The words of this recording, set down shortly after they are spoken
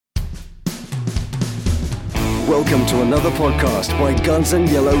Welcome to another podcast by Guns and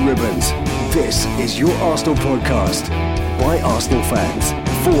Yellow Ribbons. This is your Arsenal podcast by Arsenal fans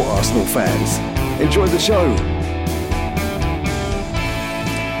for Arsenal fans. Enjoy the show.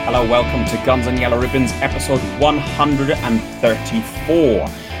 Hello, welcome to Guns and Yellow Ribbons, episode 134.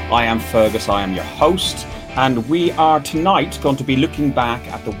 I am Fergus, I am your host, and we are tonight going to be looking back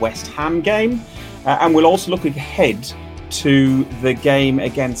at the West Ham game, and we'll also look ahead to the game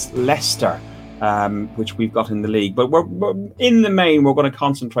against Leicester, which we've got in the league. But we're in the main, we're going to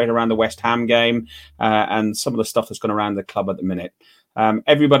concentrate around the West Ham game and some of the stuff that's going around the club at the minute.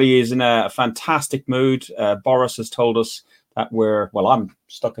 Everybody is in a fantastic mood. Boris has told us that I'm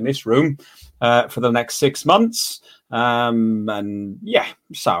stuck in this room for the next 6 months. So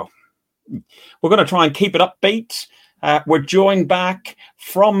we're going to try and keep it upbeat. We're joined back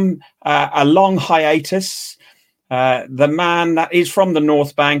from a long hiatus. The man that is from the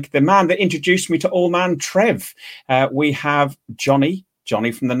North Bank, the man that introduced me to Old Man Trev. We have Johnny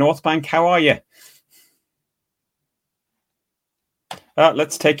from the North Bank. How are you?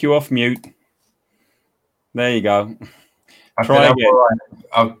 Let's take you off mute. There you go. Try again.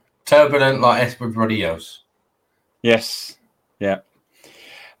 I'm turbulent like everybody else. Yes. Yeah.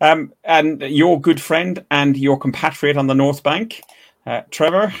 And your good friend and your compatriot on the North Bank,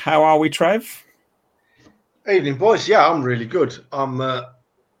 Trevor. How are we, Trev? Evening, boys. Yeah, I'm really good. I'm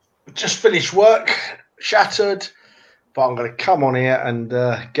just finished work, shattered, but I'm going to come on here and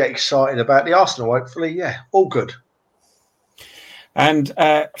get excited about the Arsenal, hopefully. Yeah, all good. And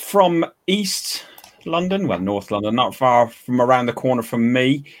from East London, North London, not far from around the corner from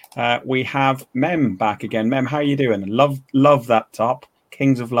me, we have Mem back again. Mem, how are you doing? Love that top.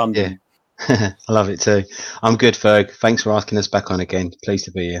 Kings of London. Yeah, I love it too. I'm good, Ferg. Thanks for asking us back on again. Pleased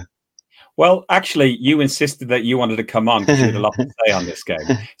to be here. Well, actually, you insisted that you wanted to come on because you had a lot to say on this game.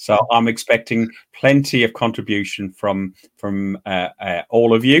 So I'm expecting plenty of contribution from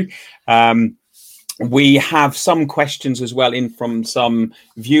all of you. We have some questions as well in from some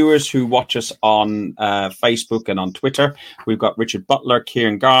viewers who watch us on Facebook and on Twitter. We've got Richard Butler,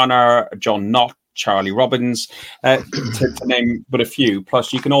 Kieran Garner, John Knott, Charlie Robbins, to name but a few.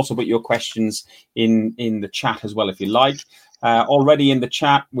 Plus, you can also put your questions in the chat as well if you like. Already in the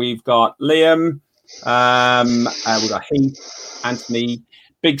chat, we've got Liam, we've got Heath, Anthony,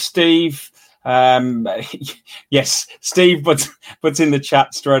 Big Steve. Yes, Steve puts in the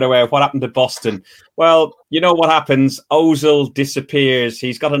chat straight away. What happened to Boston? Well, you know what happens. Ozil disappears.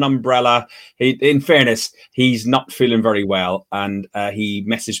 He's got an umbrella. In fairness, he's not feeling very well. And he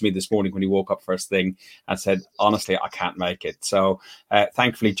messaged me this morning when he woke up first thing and said, honestly, I can't make it. So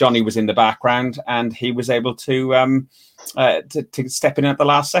thankfully, Johnny was in the background and he was able to step in at the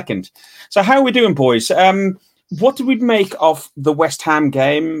last second. So how are we doing, boys? What did we make of the West Ham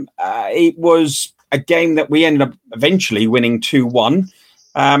game? It was a game that we ended up eventually winning 2-1.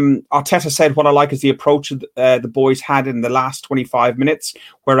 Arteta said what I like is the approach the boys had in the last 25 minutes,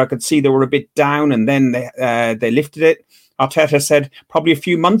 where I could see they were a bit down and then they lifted it. Arteta said probably a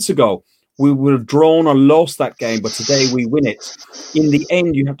few months ago, we would have drawn or lost that game, but today we win it. In the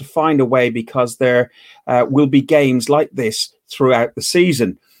end, you have to find a way because there will be games like this throughout the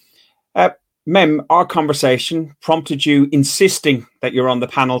season. Mem, our conversation prompted you insisting that you're on the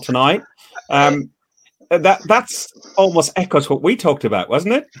panel tonight. That's almost echoes what we talked about,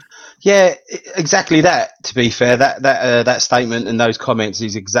 wasn't it? Yeah, exactly that. To be fair, that statement and those comments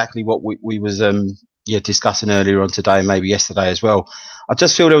is exactly what we was discussing earlier on today, maybe yesterday as well. I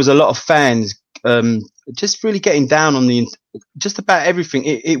just feel there was a lot of fans just really getting down on just about everything.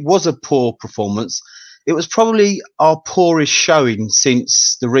 It was a poor performance. It was probably our poorest showing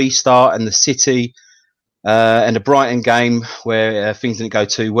since the restart and the City and the Brighton game where things didn't go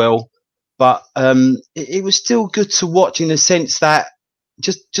too well. But it was still good to watch in the sense that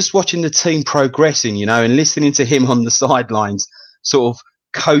just watching the team progressing, and listening to him on the sidelines, sort of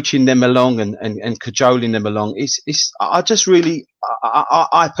coaching them along and cajoling them along. I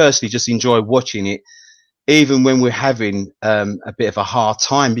personally just enjoy watching it, even when we're having a bit of a hard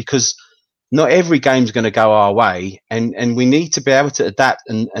time, because not every game's going to go our way, and we need to be able to adapt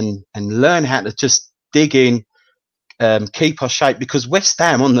and learn how to just dig in, keep our shape. Because West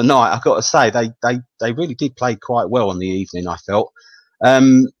Ham on the night, I've got to say, they really did play quite well on the evening, I felt.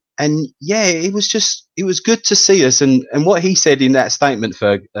 And yeah, it was good to see us. And what he said in that statement,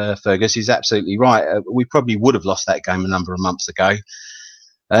 Fergus, is absolutely right. We probably would have lost that game a number of months ago.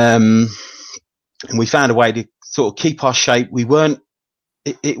 And we found a way to sort of keep our shape.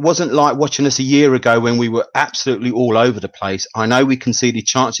 It wasn't like watching us a year ago when we were absolutely all over the place. I know we conceded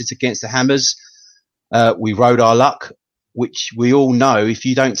chances against the Hammers. We rode our luck, which we all know, if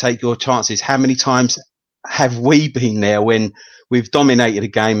you don't take your chances, how many times have we been there when we've dominated a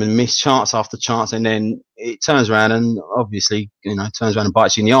game and missed chance after chance, and then it turns around and obviously, turns around and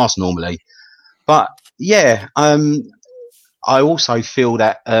bites you in the arse normally. But yeah, I also feel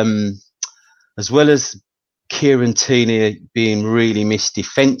that as well as Kieran Tierney being really missed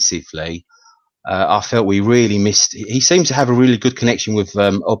defensively, I felt we really missed. He seems to have a really good connection with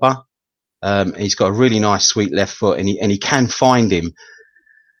Oba. He's got a really nice, sweet left foot, and he can find him.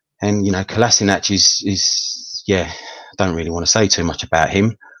 And Kolasinac is I don't really want to say too much about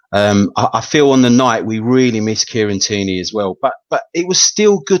him. I feel on the night we really missed Kieran Tierney as well. But it was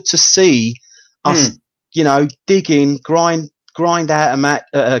still good to see us, dig in, grind out a match,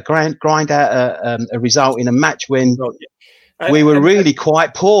 grind out a result in a match when we were really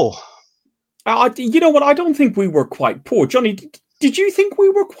quite poor. You know what? I don't think we were quite poor. Johnny, did you think we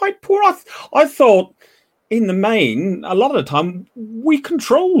were quite poor? I thought in the main, a lot of the time, we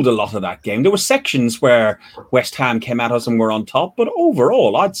controlled a lot of that game. There were sections where West Ham came at us and were on top, but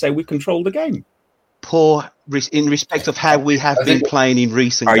overall, I'd say we controlled the game. Poor in respect of how we have been playing in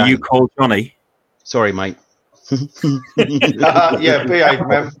recent games. Are you called Johnny? Sorry, mate. Yeah, behave,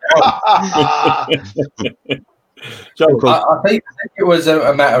 man. I think it was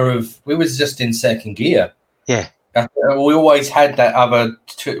a matter of we was just in second gear. Yeah. We always had that other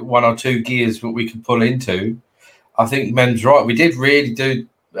one or two gears that we could pull into. I think Mem's right. We did really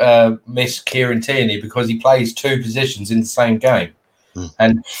miss Kieran Tierney because he plays two positions in the same game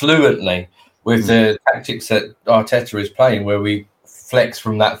and fluently with the tactics that Arteta is playing, where we flex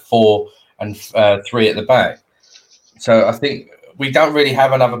from that 4 and 3 at the back. So I think we don't really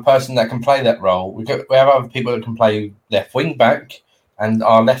have another person that can play that role. We have other people that can play left wing back, and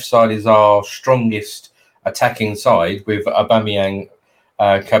our left side is our strongest attacking side with Aubameyang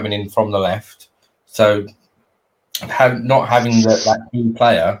coming in from the left. So not having that key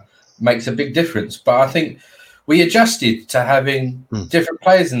player makes a big difference. But I think we adjusted to having different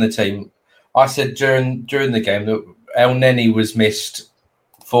players in the team. I said during the game that El Neni was missed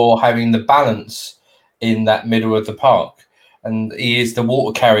for having the balance in that middle of the park. And he is the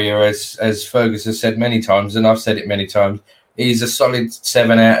water carrier, as Fergus has said many times, and I've said it many times. He's a solid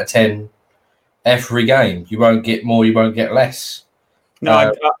 7 out of 10 every game. You won't get more, you won't get less.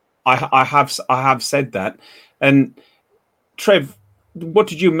 No, I have said that. And Trev, what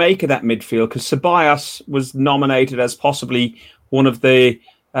did you make of that midfield? Because Ceballos was nominated as possibly one of the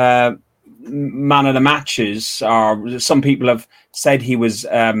man of the matches, or some people have said he was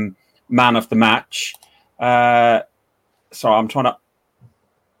man of the match. Sorry, I'm trying to.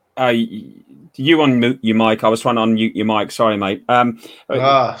 You unmute your mic. I was trying to unmute your mic. Sorry, mate.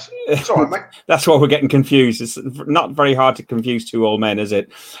 It's all right, mate. That's why we're getting confused. It's not very hard to confuse two old men, is it?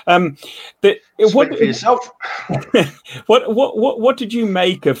 Speak for yourself. What did you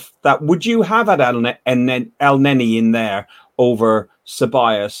make of that? Would you have had El Neni in there over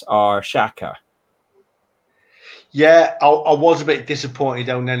Ceballos or Xhaka? Yeah, I was a bit disappointed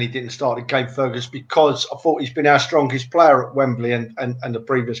El Neni didn't start the game, Fergus, because I thought he's been our strongest player at Wembley and the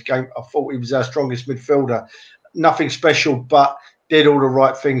previous game. I thought he was our strongest midfielder. Nothing special, but did all the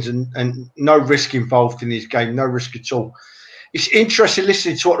right things and no risk involved in his game, no risk at all. It's interesting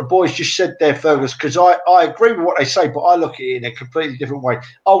listening to what the boys just said there, Fergus, because I agree with what they say, but I look at it in a completely different way.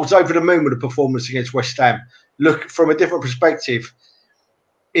 I was over the moon with the performance against West Ham. Look from a different perspective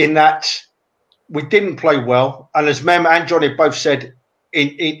in that we didn't play well, and as Mem and Johnny both said,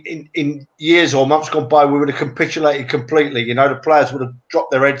 in years or months gone by, we would have capitulated completely. You know, the players would have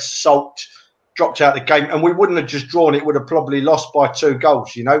dropped their heads, sulked, dropped out of the game, and we wouldn't have just drawn it. Would have probably lost by 2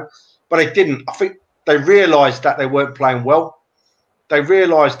 goals. You know, but they didn't. I think they realised that they weren't playing well. They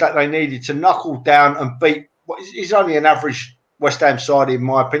realised that they needed to knuckle down and beat what is only an average West Ham side, in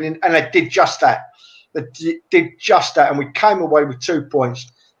my opinion, and they did just that. They did just that, and we came away with 2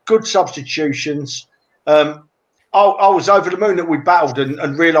 points. Good substitutions. I was over the moon that we battled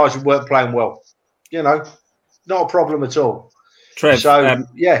and realised we weren't playing well. You know, not a problem at all. Trev, so,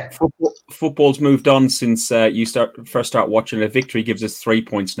 yeah. Football's moved on since you first start watching. A victory gives us 3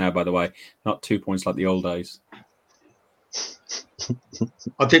 points now, by the way, not 2 points like the old days.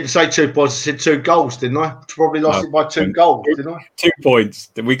 I didn't say 2 points. I said 2 goals, didn't I? Probably lost it by 2 goals, didn't I? 2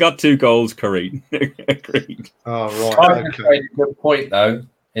 points. We got 2 goals, Kareem. Agreed. Oh, right. Okay. A good point, though,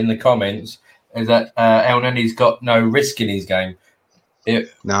 in the comments, is that El Neni's got no risk in his game.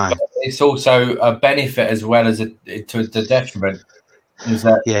 No. It's also a benefit as well as to the detriment. Is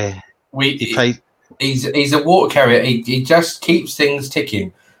that he's a water carrier. He just keeps things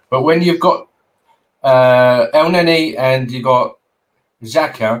ticking. But when you've got El Neni and you've got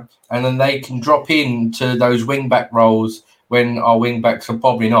Xhaka, and then they can drop into those wing back roles when our wing backs are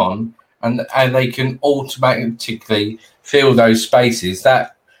bobbing on, and they can automatically fill those spaces.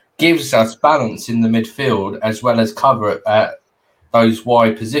 That gives us balance in the midfield as well as cover at those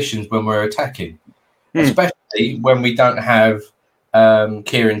wide positions when we're attacking, especially when we don't have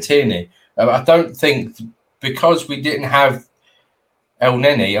Kieran Tierney. I don't think, because we didn't have El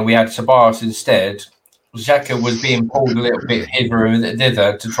Neni and we had Ceballos instead, Xhaka was being pulled a little bit hither and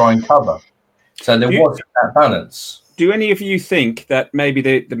thither to try and cover. So there wasn't that balance. Do any of you think that maybe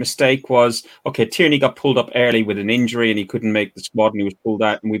the mistake was, okay, Tierney got pulled up early with an injury and he couldn't make the squad and he was pulled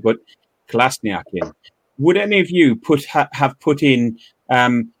out and we put Kolasinac in? Would any of you have put in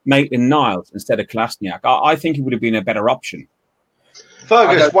Maitland-Niles instead of Kolasinac? I think it would have been a better option.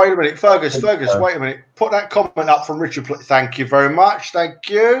 Fergus, wait a minute. Fergus, wait a minute. Put that comment up from Richard. Thank you very much. Thank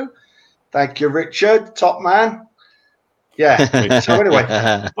you, Richard. Top man. Yeah. So anyway,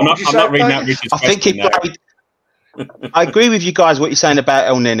 I'm not reading out Richard's I think he played. I agree with you guys what you're saying about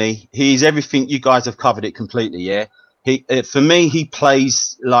El Neni. He's everything. You guys have covered it completely. Yeah. For me, he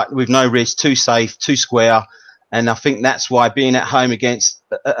plays like with no risk, too safe, too square, and I think that's why being at home against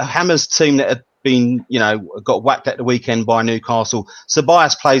a Hammers team that had been, got whacked at the weekend by Newcastle.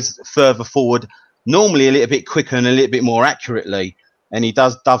 Ceballos plays further forward, normally a little bit quicker and a little bit more accurately, and he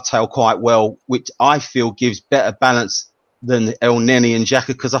does dovetail quite well, which I feel gives better balance than El Neni and Xhaka,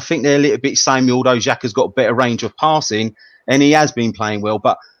 because I think they're a little bit samey, although Xhaka's got a better range of passing and he has been playing well.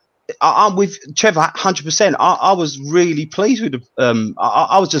 But I'm with Trevor 100%. I was really pleased with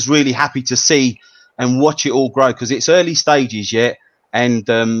I was just really happy to see and watch it all grow, because it's early stages yet, and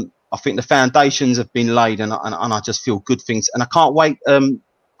I think the foundations have been laid, and I just feel good things, and I can't wait. I'm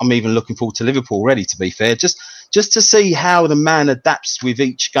even looking forward to Liverpool already, to be fair, just to see how the man adapts with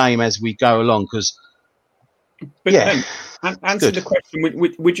each game as we go along. Because, answer the question: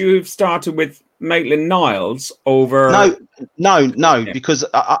 would you have started with Maitland-Niles over? No, because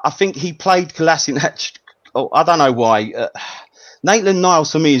I think he played Kolasinac. I don't know why.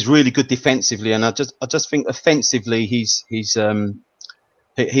 Maitland-Niles for me is really good defensively, and I just think offensively he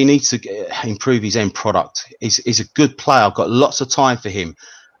needs to improve his end product. He's a good player. I've got lots of time for him.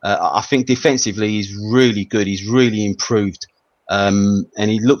 I think defensively he's really good. He's really improved, and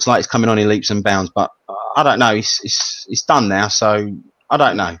he looks like he's coming on in leaps and bounds. But I don't know. It's done now, so I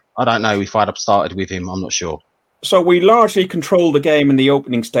don't know. I don't know if I'd have started with him. I'm not sure. So we largely controlled the game in the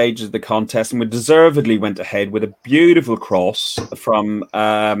opening stages of the contest, and we deservedly went ahead with a beautiful cross from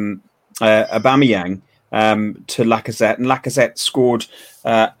Aubameyang to Lacazette, and Lacazette scored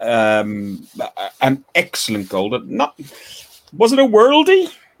an excellent goal. Was it a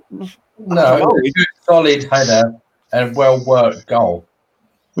worldie? No, it was a good, solid header and well-worked goal.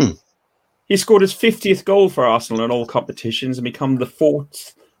 He scored his 50th goal for Arsenal in all competitions and become the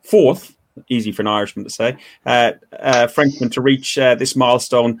fourth, easy for an Irishman to say, Frenchman to reach this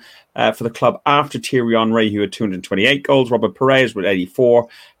milestone for the club after Thierry Henry, who had 228 goals, Robert Perez with 84,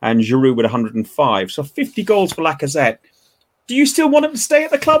 and Giroud with 105. So 50 goals for Lacazette. Do you still want him to stay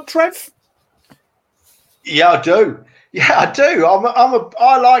at the club, Trev? Yeah, I do.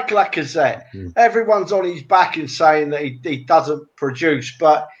 I like Lacazette. Everyone's on his back and saying that he doesn't produce,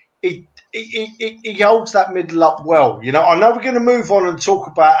 but he holds that middle up well. I know we're going to move on and talk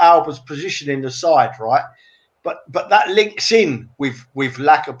about Alba's position in the side, right? But that links in with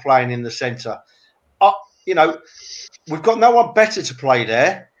Laka playing in the centre. We've got no one better to play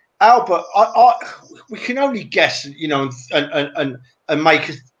there. Alba, we can only guess, and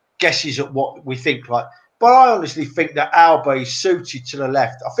make guesses at what we think like. But I honestly think that Alba is suited to the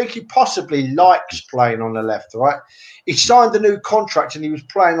left. I think he possibly likes playing on the left, right? He signed a new contract and he was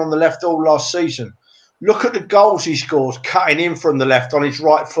playing on the left all last season. Look at the goals he scores, cutting in from the left on his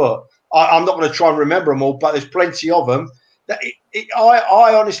right foot. I'm not going to try and remember them all, but there's plenty of them.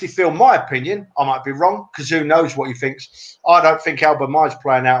 I honestly feel, my opinion, I might be wrong, because who knows what he thinks. I don't think Alba Mai's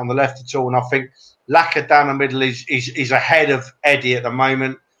playing out on the left at all, and I think Laka down the middle is ahead of Eddie at the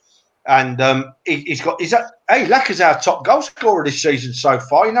moment. And Laka's our top goal scorer this season so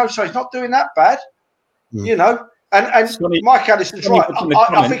far, so he's not doing that bad, And Sonny, Mike Addison's right.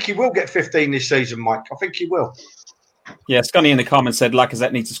 I think he will get 15 this season, Mike. I think he will. Yeah, Scunny in the comments said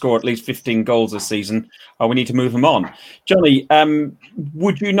Lacazette needs to score at least 15 goals this season, or we need to move him on. Johnny,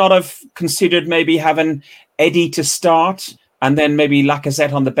 would you not have considered maybe having Eddie to start and then maybe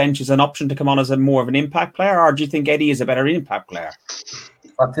Lacazette on the bench as an option to come on as more of an impact player, or do you think Eddie is a better impact player?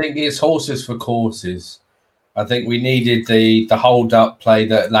 I think it's horses for courses. I think we needed the hold-up play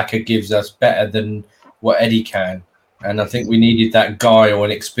that Laka gives us better than what Eddie can. And I think we needed that guile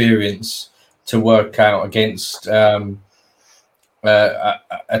and experience to work out against a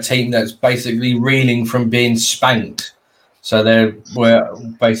team that's basically reeling from being spanked So we're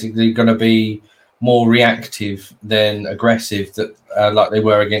basically going to be more reactive than aggressive, like they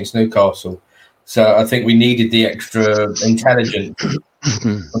were against Newcastle. So I think we needed the extra intelligence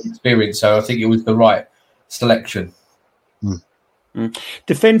experience. So I think it was the right selection.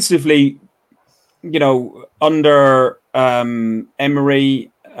 Defensively, under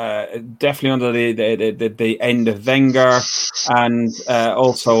Emery, definitely under the end of Wenger, and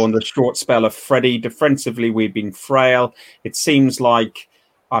also on the short spell of Freddie. Defensively, we've been frail. It seems like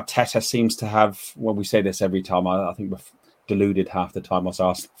Arteta seems to have, well, we say this every time, I think we've deluded half the time as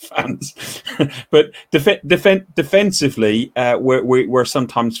Arsenal fans, but defensively, we're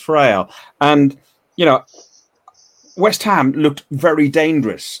sometimes frail. And, West Ham looked very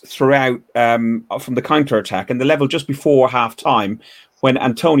dangerous throughout from the counter-attack, and the level just before half-time when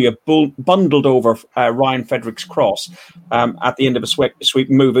Antonio bundled over Ryan Frederick's cross at the end of a sweep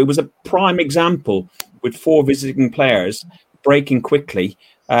move. It was a prime example with 4 visiting players breaking quickly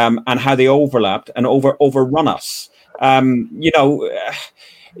and how they overlapped and overrun us. Where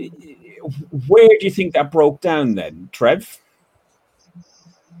do you think that broke down then, Trev?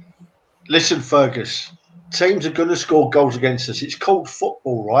 Listen, Fergus, teams are going to score goals against us. It's called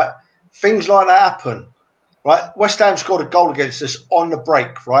football, right? Things like that happen, right? West Ham scored a goal against us on the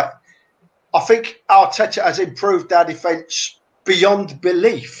break, right? I think Arteta has improved our defence beyond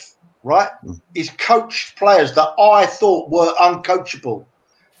belief, right? He's coached players that I thought were uncoachable.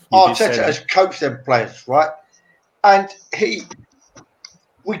 Arteta has coached them players, right? And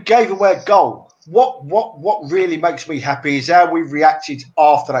we gave away a goal. What really makes me happy is how we reacted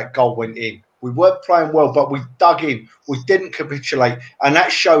after that goal went in. We weren't playing well, but we dug in. We didn't capitulate. And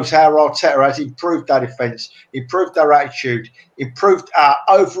that shows how Arteta has improved our defence, improved our attitude, improved our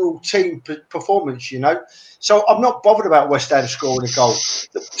overall team performance, So I'm not bothered about West Ham scoring a goal.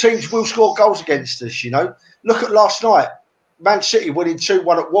 The teams will score goals against us, Look at last night. Man City winning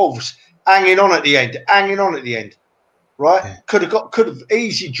 2-1 at Wolves, hanging on at the end. Right? Yeah. Could have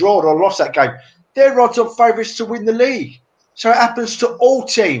easily drawn or lost that game. They're odds-on favourites to win the league. So it happens to all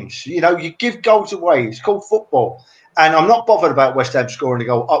teams. You give goals away. It's called football. And I'm not bothered about West Ham scoring a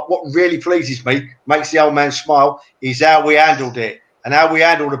goal. What really pleases me, makes the old man smile, is how we handled it and how we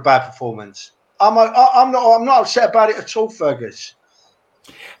handled a bad performance. I'm not upset about it at all, Fergus.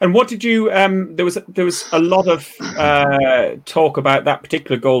 And what did you? There was a lot of talk about that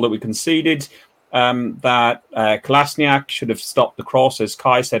particular goal that we conceded. That Kolasinac should have stopped the cross, as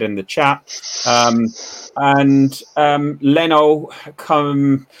Kai said in the chat. And Leno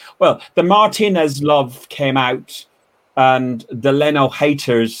the Martinez love came out, and the Leno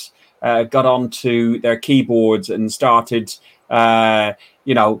haters got onto their keyboards and started,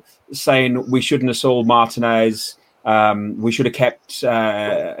 saying we shouldn't have sold Martinez. We should have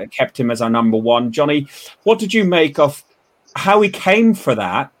kept him as our number one. Johnny, what did you make of how he came for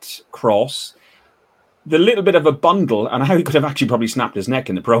that cross? The little bit of a bundle, and how he could have actually probably snapped his neck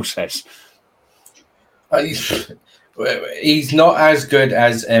in the process. He's not as good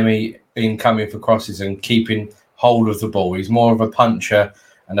as Emmy in coming for crosses and keeping hold of the ball. He's more of a puncher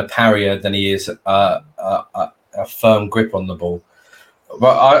and a parrier than he is a firm grip on the ball.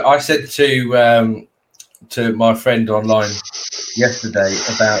 But I said to my friend online yesterday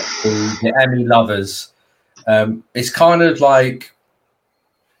about the Emmy lovers. It's kind of like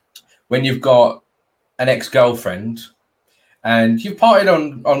when you've got an ex-girlfriend and you've parted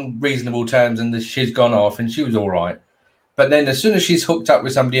on reasonable terms and she's gone off and she was all right. But then as soon as she's hooked up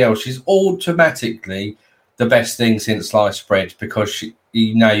with somebody else, she's automatically the best thing since sliced bread because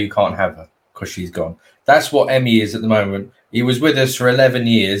you can't have her because she's gone. That's what Emmy is at the moment. He was with us for 11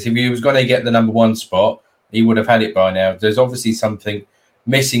 years. If he was going to get the number one spot, he would have had it by now. There's obviously something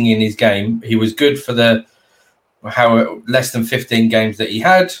missing in his game. He was good for less than 15 games that he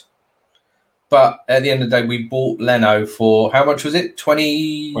had. But at the end of the day, we bought Leno for, how much was it?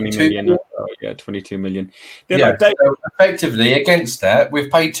 22 million? Yeah, 22 million. So effectively, against that, we've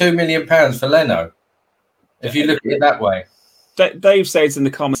paid £2 million for Leno, if you look at it that way. Dave says in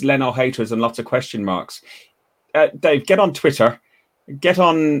the comments, Leno haters and lots of question marks. Dave, get on Twitter. Get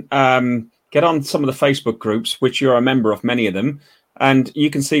on some of the Facebook groups, which you're a member of, many of them. And you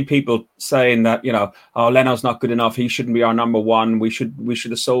can see people saying that, Leno's not good enough. He shouldn't be our number one. We should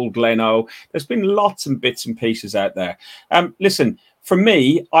have sold Leno. There's been lots and bits and pieces out there. Listen, for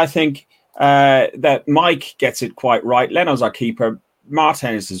me, I think that Mike gets it quite right. Leno's our keeper.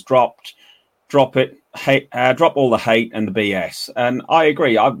 Martinez has dropped. Drop it. Drop all the hate and the BS. And I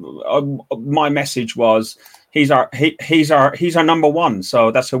agree. My message was he's our number one.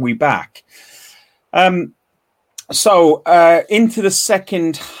 So that's who we back. So into the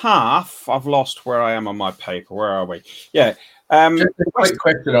second half, I've lost where I am on my paper. Where are we? Yeah. Just a quick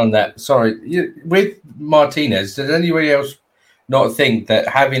question on that. Sorry. With Martinez, does anybody else not think that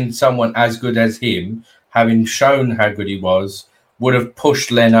having someone as good as him, having shown how good he was, would have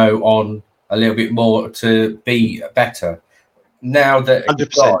pushed Leno on a little bit more to be better? Now that 100%.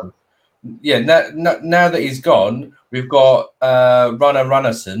 he's gone, now that he's gone, we've got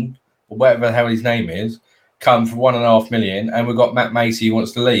Runnison, or whatever the hell his name is, come for $1.5 million, and we've got Matt Macy who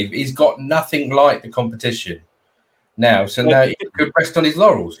wants to leave. He's got nothing like the competition now, so now he could rest on his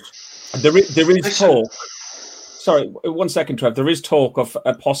laurels. There is talk. Sorry, 1 second, Trev. There is talk of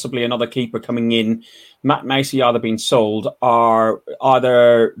possibly another keeper coming in. Matt Macy either being sold, or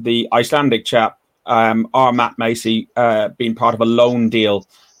either the Icelandic chap or Matt Macy being part of a loan deal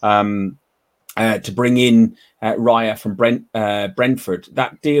to bring in Raya from Brentford.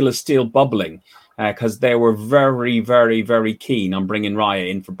 That deal is still bubbling because they were very, very, very keen on bringing Raya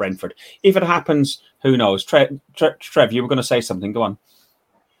in for Brentford. If it happens, who knows? Trev, you were going to say something. Go on.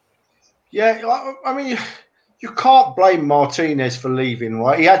 Yeah, I mean, you can't blame Martinez for leaving,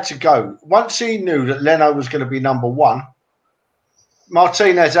 right? He had to go. Once he knew that Leno was going to be number one,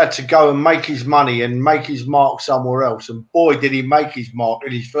 Martinez had to go and make his money and make his mark somewhere else. And boy, did he make his mark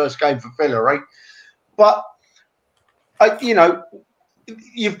in his first game for Villa, right? But,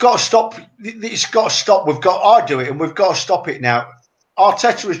 you've got to stop. It's got to stop. I do it, and we've got to stop it now.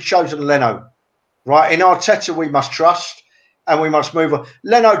 Arteta has chosen Leno, right? In Arteta, we must trust and we must move on.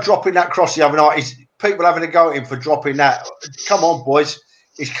 Leno dropping that cross the other night, is people having a go at him for dropping that. Come on, boys.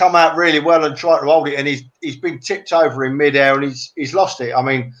 He's come out really well and tried to hold it, and he's been tipped over in midair and he's lost it. I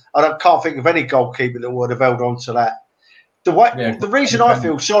mean, can't think of any goalkeeper that would have held on to that. The reason I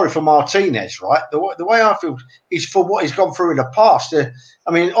feel sorry for Martinez, right? The way I feel is for what he's gone through in the past.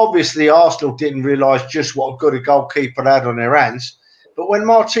 I mean, obviously Arsenal didn't realise just what good a goalkeeper they had on their hands. But when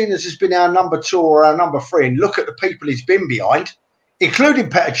Martinez has been our number 2 or our number 3, and look at the people he's been behind, including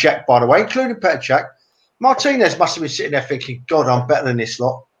Petr Cech, by the way, Martinez must have been sitting there thinking, God, I'm better than this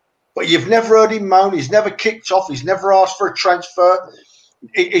lot. But you've never heard him moan. He's never kicked off. He's never asked for a transfer.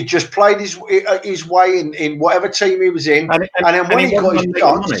 He just played his way in whatever team he was in. And then when he got his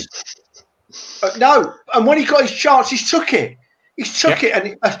chance... and when he got his chance, he's took it.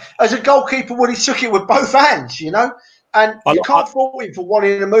 And as a goalkeeper, he took it with both hands, And you can't fault him for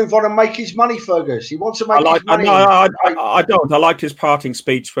wanting to move on and make his money, Fergus. He wants to make his money. I don't. I liked his parting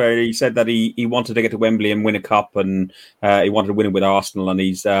speech where he said that he wanted to get to Wembley and win a cup, and he wanted to win it with Arsenal, and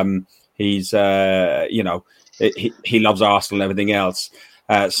he loves Arsenal and everything else.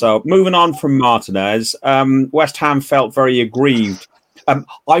 So moving on from Martinez, West Ham felt very aggrieved.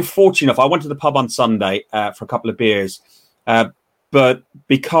 Fortunate enough, I went to the pub on Sunday for a couple of beers, but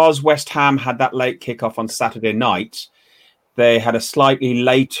because West Ham had that late kickoff on Saturday night, they had a slightly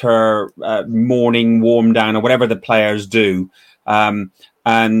later morning warm down or whatever the players do. And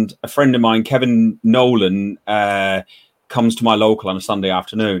a friend of mine, Kevin Nolan, comes to my local on a Sunday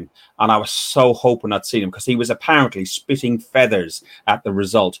afternoon. And I was so hoping I'd seen him because he was apparently spitting feathers at the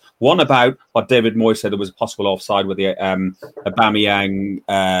result. One about what David Moyes said there was a possible offside with the Aubameyang,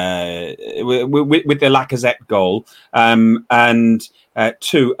 with the Lacazette goal. And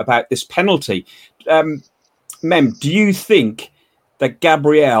 2 about this penalty. Mem, do you think that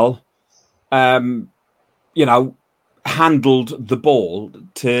Gabriel, handled the ball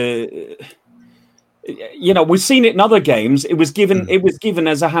to... we've seen it in other games. It was given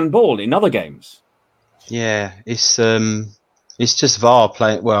as a handball in other games. Yeah, it's just VAR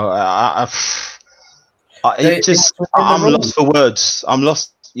playing. Well, I'm lost for words. I'm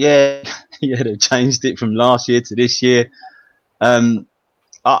lost. Yeah, they changed it from last year to this year. I'm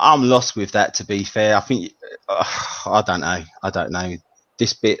lost with that. To be fair, I think I don't know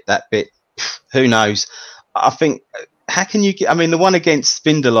this bit, that bit. Who knows? I think. How can you get? I mean, the one against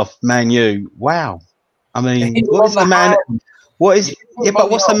Spindeloff, Man U. Wow. I mean, what is the man? What is? Yeah, but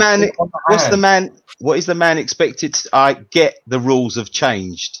what's the man? What's the man? What is the man expected? I get the rules have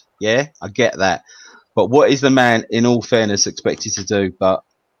changed. Yeah, I get that. But what is the man, in all fairness, expected to do? But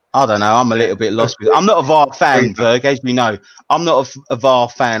I don't know. I'm a little bit lost with it. I'm not a VAR fan, Berg, as we know. I'm not a VAR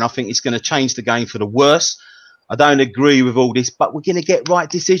fan. I think it's going to change the game for the worse. I don't agree with all this, but we're going to get right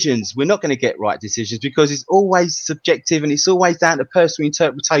decisions. We're not going to get right decisions because it's always subjective and it's always down to personal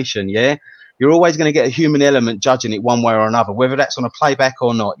interpretation, yeah? You're always going to get a human element judging it one way or another, whether that's on a playback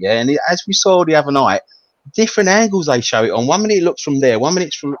or not, yeah? And as we saw the other night, different angles they show it on. 1 minute it looks from there, 1 minute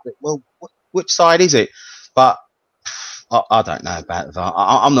it's from... Well, which side is it? But I don't know about that.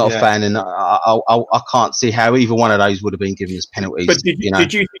 I'm not a fan, and I can't see how either one of those would have been given as penalties. But did you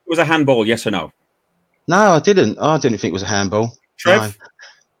think it was a handball, yes or no? No, I didn't. I didn't think it was a handball. Trev? No.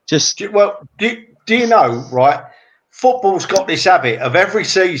 Just Do you know, right? Football's got this habit of every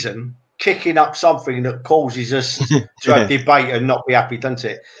season kicking up something that causes us to have debate and not be happy, doesn't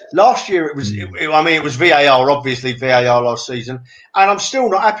it? Last year it was VAR, obviously VAR last season, and I'm still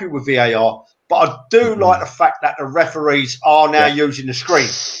not happy with VAR. But I do like the fact that the referees are now using the screen.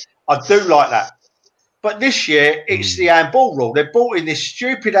 I do like that. But this year, it's the handball rule. They've brought in this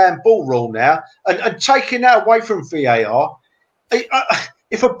stupid handball rule now and taking that away from VAR.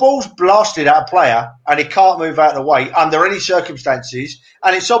 If a ball's blasted at a player and he can't move out of the way under any circumstances,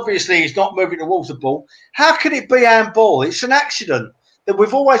 and it's obviously he's not moving towards the ball, how can it be handball? It's an accident. That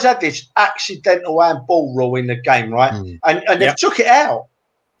we've always had this accidental handball rule in the game, right? And they've took it out.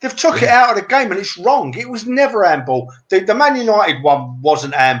 They've took it out of the game, and it's wrong. It was never handball. The Man United one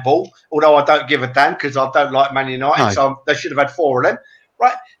wasn't handball, although I don't give a damn because I don't like Man United, so they should have had 4 of them,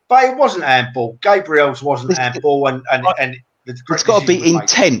 right? But it wasn't handball. Gabriel's wasn't handball, and it's got to be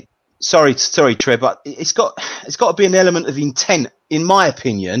intent. Sorry, Trev, but it's got to be an element of intent, in my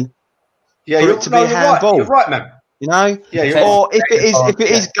opinion. Yeah, for it to be a handball. You're right, man. You know, or if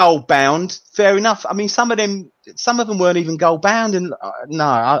it is goal bound, fair enough. I mean, some of them weren't even goal bound, and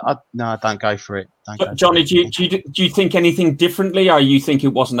I don't go for it. Johnny, do you think anything differently, or you think it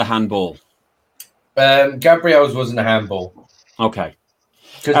wasn't a handball? Gabriel's wasn't a handball. Okay,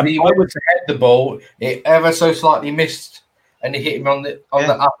 because he went to head the ball, it ever so slightly missed, and he hit him on the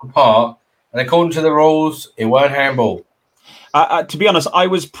upper part. And according to the rules, it weren't handball. To be honest, I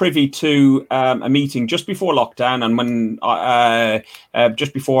was privy to a meeting just before lockdown, and when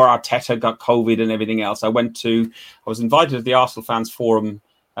just before Arteta got COVID and everything else, I was invited to the Arsenal Fans Forum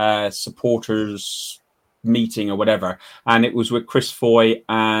supporters meeting or whatever, and it was with Chris Foy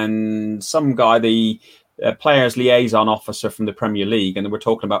and some guy, the players liaison officer from the Premier League, and they were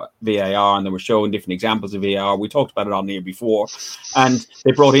talking about VAR, and they were showing different examples of VAR. We talked about it on here before, and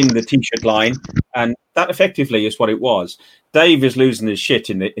they brought in the T-shirt line, and that effectively is what it was. Dave is losing his shit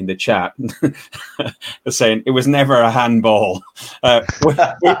in the chat, saying it was never a handball.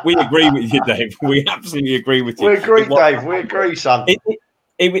 We agree with you, Dave. We absolutely agree with you. We agree, Dave. We agree, son.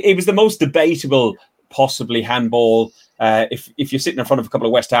 It was the most debatable, possibly handball. If you're sitting in front of a couple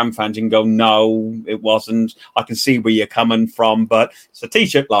of West Ham fans, you can go, no, it wasn't. I can see where you're coming from, but it's a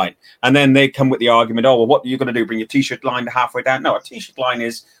T-shirt line. And then they come with the argument, oh, well, what are you going to do? Bring your T-shirt line halfway down? No, a T-shirt line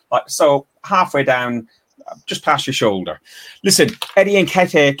is like so halfway down, just past your shoulder. Listen, Eddie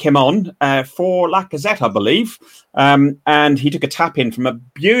Nketiah came on for Lacazette, I believe, and he took a tap-in from a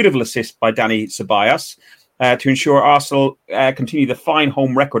beautiful assist by Dani Ceballos to ensure Arsenal continue the fine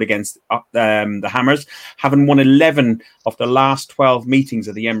home record against the Hammers, having won 11 of the last 12 meetings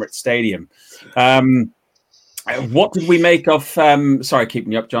at the Emirates Stadium. What did we make of? Sorry,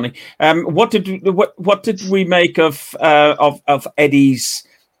 keeping you up, Johnny. What did we make of Eddie's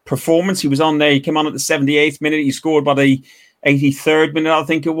performance? He was on there. He came on at the 78th minute. He scored by the 83rd minute, I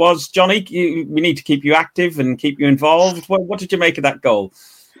think it was. Johnny, we need to keep you active and keep you involved. What did you make of that goal?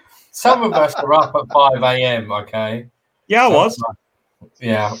 Some of us were up at 5 a.m., okay? Yeah, I was.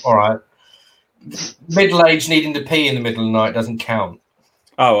 Yeah, all right. Middle age needing to pee in the middle of the night doesn't count.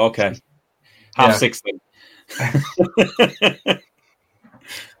 Oh, okay. Half 6 then.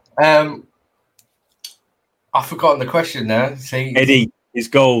 I've forgotten the question now. See, Eddie, his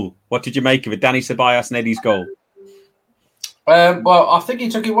goal. What did you make of it? Dani Ceballos and Eddie's goal. Well, I think he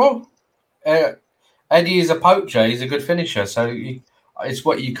took it well. Eddie is a poacher. He's a good finisher. So it's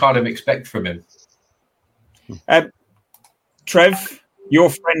what you kind of expect from him. Trev, your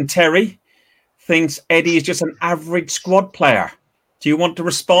friend Terry thinks Eddie is just an average squad player. Do you want to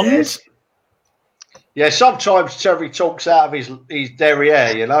respond? Yes. Yeah, sometimes Terry talks out of his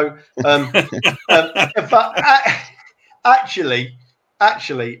derriere, you know. But actually,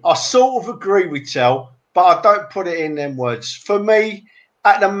 I sort of agree with Tel, but I don't put it in them words. For me,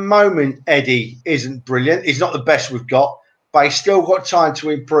 at the moment, Eddie isn't brilliant. He's not the best we've got, but he's still got time to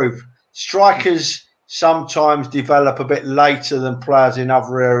improve. Strikers sometimes develop a bit later than players in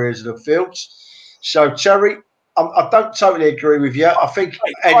other areas of the field. So, Terry, I don't totally agree with you. I think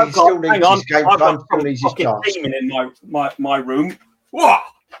Eddie still needs his game plan, still needs his chance. In my room. What?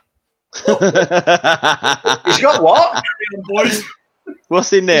 He's got what?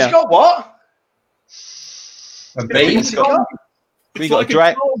 What's in there? He's got what? A bean? We got a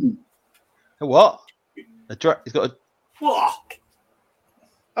drag. A what? He's got a what?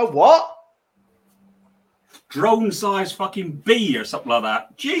 A what? Drone-sized fucking bee or something like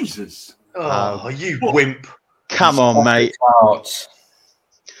that. Jesus. Oh, you wimp. Come on, mate.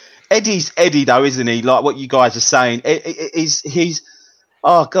 Eddie's Eddie, though, isn't he? Like what you guys are saying. He's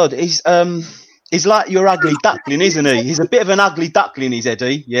oh God, he's He's like your ugly duckling, isn't he? He's a bit of an ugly duckling, is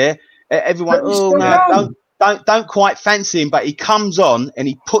Eddie. Yeah. Everyone, don't quite fancy him, but he comes on and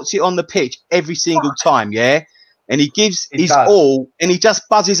he puts it on the pitch every single time. Yeah. And he gives his all, and he just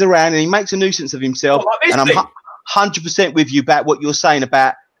buzzes around and he makes a nuisance of himself. And I'm 100% with you about what you're saying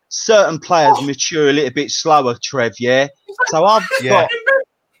about certain players mature a little bit slower, Trev. Yeah. So I've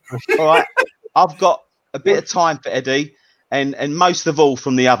got a bit of time for Eddie, and most of all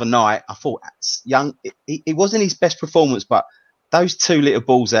from the other night, I thought young. It wasn't his best performance, but those two little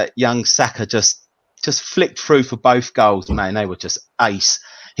balls that young Saka just flicked through for both goals, man, they were just ace.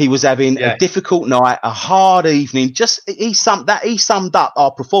 He was having a difficult night, a hard evening. He summed up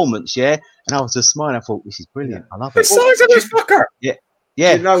our performance, yeah. And I was just smiling. I thought, this is brilliant. I love it. The size of this fucker. Yeah.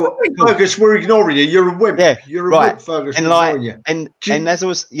 Yeah. You know what, Fergus, we're ignoring you. You're a wimp. Yeah. You're a wimp, Fergus. And and as I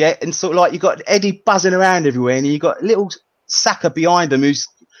was, and sort of like you got Eddie buzzing around everywhere, and you got little Saka behind him who's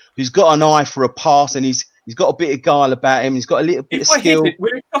got an eye for a pass, and he's got a bit of guile about him. He's got a little bit of skill. If I hit it,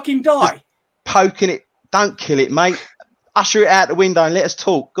 will it fucking die? Poking it. Don't kill it, mate. Usher it out the window and let us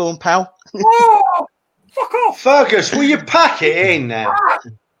talk. Go on, pal. Oh, fuck off. Fergus, will you pack it in now?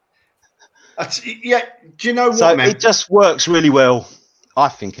 Do you know what, so man? It just works really well, I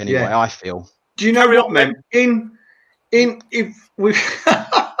think, anyway. I feel. Do you know what, man? If we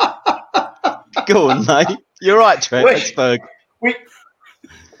Go on, mate. You're right, Trent.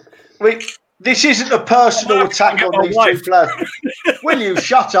 This isn't a personal attack on these two players. Will you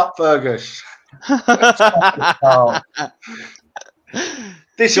shut up, Fergus?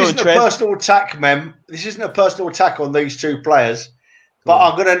 This isn't a personal attack, Mem. This isn't a personal attack on these two players. But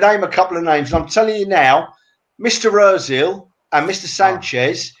I'm going to name a couple of names. And I'm telling you now, Mr. Ozil and Mr.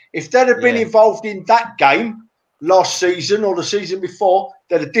 Sanchez, if they'd have been involved in that game last season or the season before,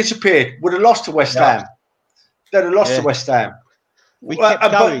 they'd have disappeared. Would have lost to West Ham. They'd have lost to West Ham. We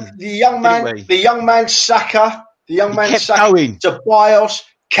kept going. But the young man Saka, Ceballos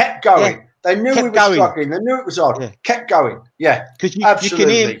kept going. Yeah. They knew we were struggling. They knew it was odd. Yeah. Kept going. Yeah, because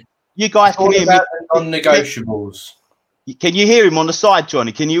absolutely. You guys can hear me. Non-negotiables. Can you hear him on the side,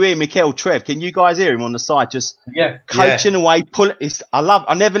 Johnny? Can you hear Mikel Trev? Can you guys hear him on the side? Just coaching away.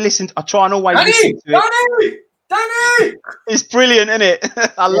 I never listened. I try and always listen to it. Danny! It's brilliant, isn't it?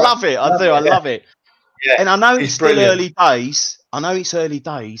 I love it. I do. I love it. Yeah. And I know it's still early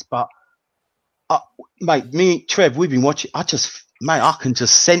days. But mate, me and Trev, we've been watching. I can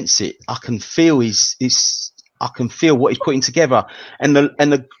just sense it. I can feel I can feel what he's putting together, and a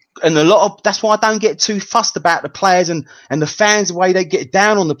lot of that's why I don't get too fussed about the players and the fans, the way they get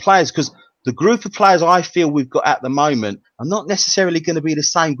down on the players, because the group of players I feel we've got at the moment are not necessarily going to be the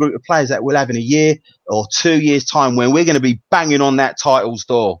same group of players that we'll have in a year or 2 years' time when we're going to be banging on that titles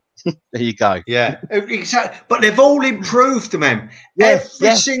door. There you go. Yeah, exactly. But they've all improved, man.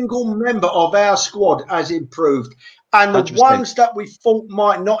 Every single member of our squad has improved. And the 100%. Ones that we thought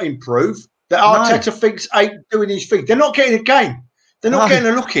might not improve, that Arteta thinks ain't doing his thing, they're not getting a game. They're not getting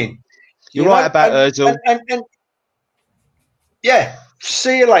a look in. You're right about Ozil. And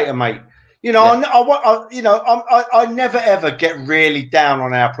see you later, mate. You know, I never ever get really down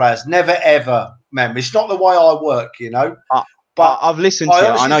on our players. Never ever, man. It's not the way I work, you know. But I've listened to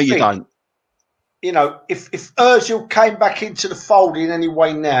it. I know you don't. You know, if Ozil came back into the fold in any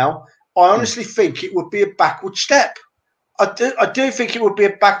way now, I honestly think it would be a backward step. I do think it would be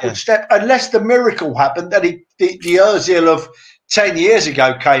a backward step, unless the miracle happened that the Ozil of 10 years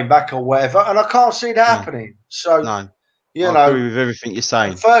ago came back or whatever, and I can't see that happening. So, I agree with everything you're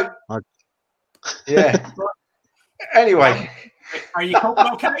saying. Anyway, are you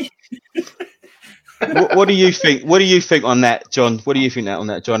okay? What do you think? What do you think on that, John? What do you think on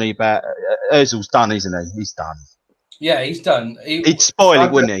that, Johnny? About Ozil's done, isn't he? He's done. Yeah, he's done. He'd spoil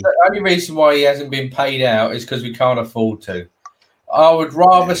it, wouldn't he? The only reason why he hasn't been paid out is because we can't afford to. I would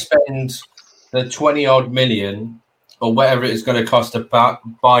rather spend the 20-odd million or whatever it's going to cost to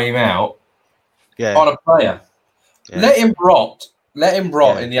buy him out on a player. Yeah. Let him rot. Let him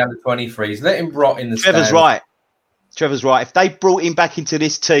rot in the under-23s. Let him rot in the Trevor's right. Trevor's right. If they brought him back into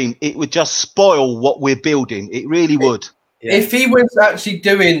this team, it would just spoil what we're building. It really would. Yeah. If he was actually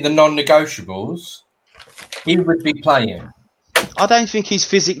doing the non-negotiables, he would be playing. I don't think he's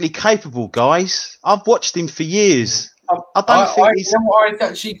physically capable, guys. I've watched him for years. I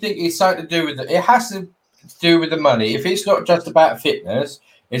actually think it's something to do with it. It has to do with the money. If it's not just about fitness,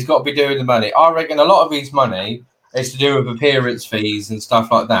 it's got to be doing the money. I reckon a lot of his money is to do with appearance fees and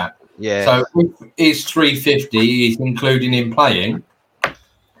stuff like that. Yeah. So if it's 350, he's including him playing,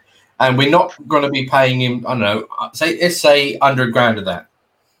 and we're not going to be paying him. I don't know. Let's say $100,000 of that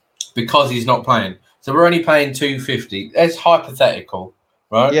because he's not playing. So we're only paying 250. That's hypothetical.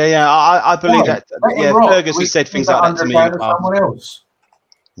 right? Yeah. I believe that. Yeah, Fergus has said things like that to me. Someone else.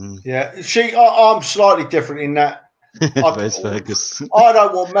 Yeah, I'm slightly different in that. Where's Fergus? I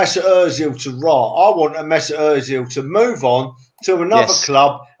don't want Mesut Ozil to rot. I want Mesut Ozil to move on to another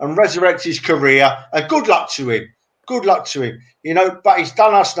club and resurrect his career. And good luck to him. Good luck to him. You know, but he's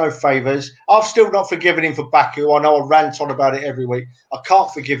done us no favours. I've still not forgiven him for Baku. I know I rant on about it every week. I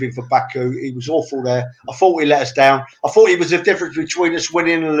can't forgive him for Baku. He was awful there. I thought he let us down. I thought he was the difference between us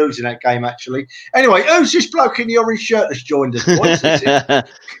winning and losing that game, actually. Anyway, who's this bloke in the orange shirt that's joined us, boys? Is it?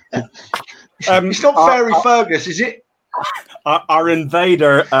 It's not Fairy Fergus, is it? Our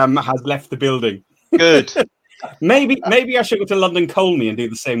invader has left the building. Good. Maybe I should go to London Colney and do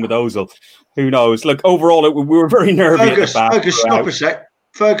the same with Ozil. Who knows? Look, overall, we were very nervous. Fergus, stop a sec.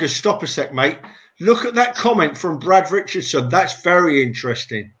 Fergus, stop a sec, mate. Look at that comment from Brad Richardson. That's very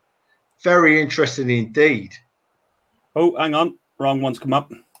interesting. Very interesting indeed. Oh, hang on. Wrong one's come up.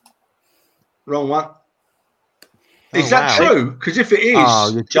 Wrong one. Is that true? Because if it is...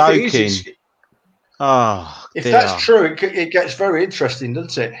 Oh, you're joking. If that's true, it gets very interesting,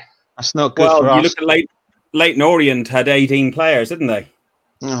 doesn't it? That's not good for us. You look at Leyton Orient had 18 players, didn't they?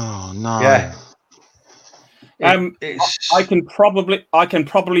 Oh no! Yeah. I can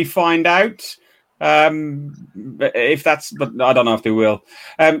probably find out if that's, but I don't know if they will.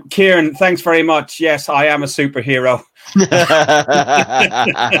 Kieran, thanks very much. Yes, I am a superhero.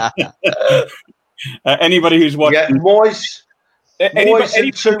 Anybody who's watching, Moyes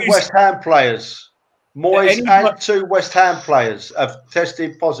and two West Ham players. Moyes and two West Ham players have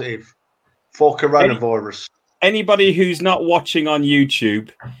tested positive for coronavirus. Anybody who's not watching on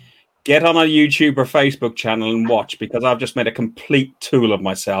YouTube, get on a YouTube or Facebook channel and watch, because I've just made a complete tool of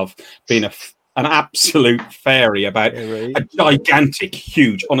myself, being an absolute fairy about a gigantic,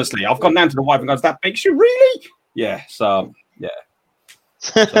 huge. Honestly, I've gone down to the wife and gone, "Is that big? She really?" Yeah. So yeah.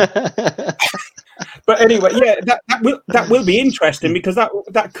 But anyway, yeah, that will be interesting, because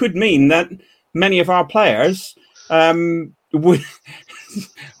that could mean that many of our players would.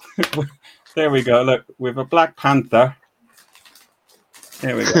 There we go. Look, with a Black Panther.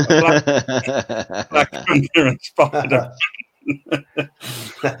 There we go. Black Panther and Spider.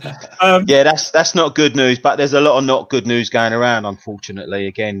 Yeah, that's not good news. But there's a lot of not good news going around, unfortunately.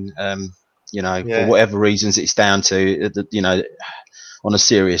 Again, for whatever reasons it's down to, on a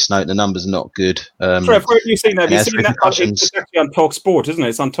serious note, the numbers are not good. Trev, where have you seen that? Have you seen that? It's actually on Talk Sport, isn't it?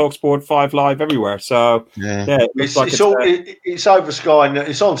 It's on Talk Sport 5 Live everywhere. So it's over Sky.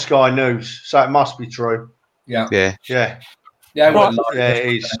 It's on Sky News, so it must be true. Yeah. It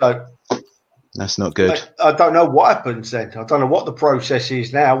is. So that's not good. I don't know what happens then. I don't know what the process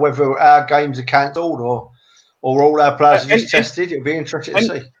is now. Whether our games are cancelled or all our players are just tested. It'll be interesting to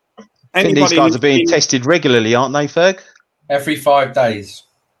see. I think these guys are being tested regularly, aren't they, Ferg? Every 5 days.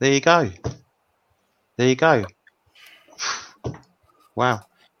 There you go. Wow.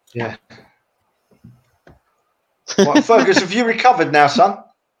 Yeah. Right, Fergus, have you recovered now, son?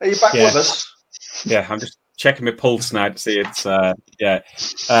 Are you back with us? Yeah, I'm just checking my pulse now to see it's.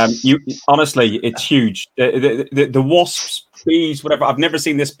 Honestly, it's huge. The wasps, bees, whatever. I've never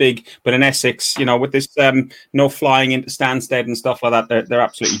seen this big, but in Essex, with this no flying into Stansted and stuff like that, they're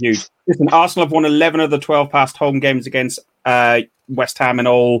absolutely huge. Listen, Arsenal have won 11 of the 12 past home games against West Ham in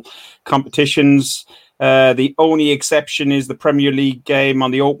all competitions. The only exception is the Premier League game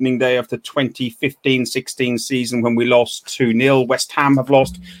on the opening day of the 2015-16 season when we lost 2-0. West Ham have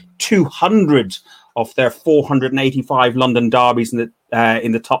lost 200 of their 485 London derbies in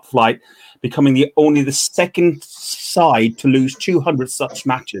the top flight, becoming the second side to lose 200 such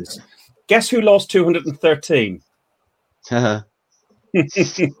matches. Guess who lost 213? The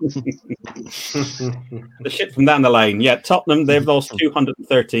shit from down the lane. Yeah, Tottenham, they've lost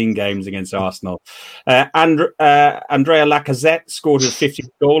 213 games against Arsenal. Andrea Lacazette scored his 50th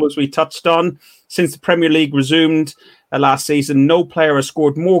goal, as we touched on. Since the Premier League resumed last season, no player has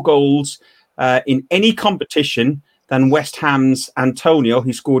scored more goals in any competition than West Ham's Antonio,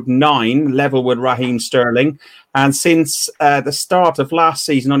 who scored 9, level with Raheem Sterling. And since the start of last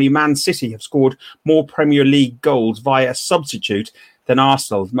season, only Man City have scored more Premier League goals via substitute than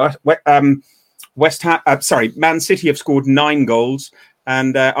Arsenal. Man City have scored 9 goals,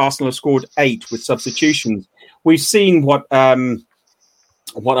 and Arsenal have scored 8 with substitutions. We've seen what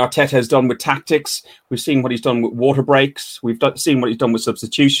Arteta has done with tactics. We've seen what he's done with water breaks. We've seen what he's done with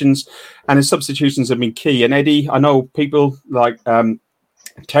substitutions, and his substitutions have been key. And Eddie, I know people like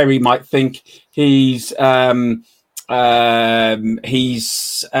Terry might think he's a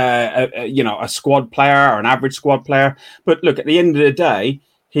squad player or an average squad player, but look, at the end of the day,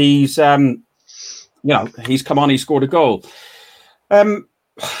 he's come on, he scored a goal.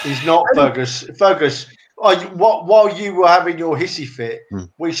 He's not, Fergus. Fergus, while you were having your hissy fit,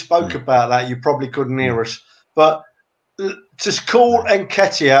 we spoke about that. You probably couldn't hear us. But to call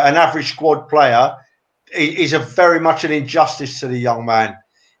Nketiah an average squad player is a very much an injustice to the young man.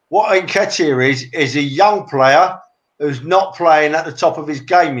 What Nketiah is a young player who's not playing at the top of his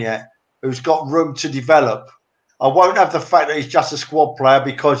game yet, who's got room to develop. I won't have the fact that he's just a squad player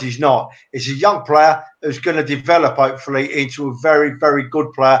because he's not. He's a young player who's going to develop, hopefully, into a very, very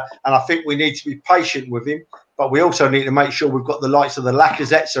good player. And I think we need to be patient with him. But we also need to make sure we've got the likes of the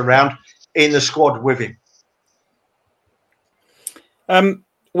Lacazettes around in the squad with him.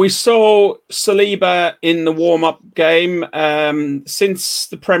 We saw Saliba in the warm-up game. Since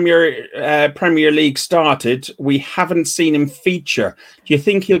the Premier League started, we haven't seen him feature. Do you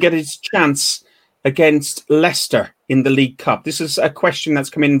think he'll get his chance against Leicester in the League Cup? This is a question that's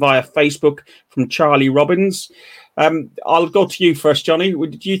come in via Facebook from Charlie Robbins. I'll go to you first, Johnny.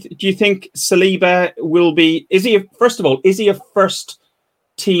 Do you think Saliba will be? First of all, is he a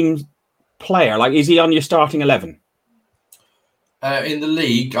first-team player? Like, is he on your starting 11? In the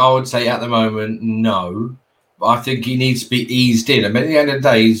league, I would say at the moment, no. But I think he needs to be eased in. I mean, at the end of the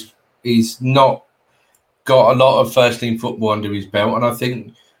day, he's not got a lot of first-team football under his belt. And I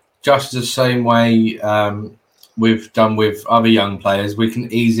think just the same way we've done with other young players, we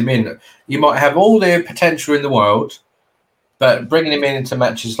can ease him in. You might have all the potential in the world, but bringing him into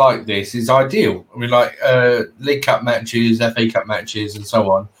matches like this is ideal. I mean, like League Cup matches, FA Cup matches, and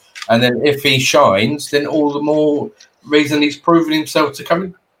so on. And then if he shines, then all the more reason he's proven himself to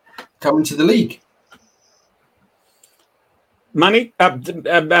come into the league. Manny,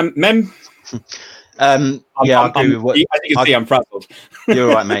 Mem. I agree with what. As you can see, I'm frazzled. You're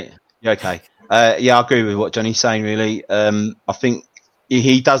all right, mate. You're okay. I agree with what Johnny's saying. Really, I think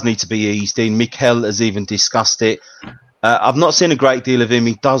he does need to be eased in. Mikel has even discussed it. I've not seen a great deal of him.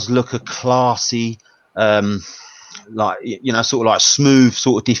 He does look a classy, sort of like smooth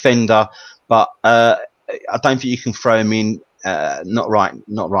sort of defender, but I don't think you can throw him in. Not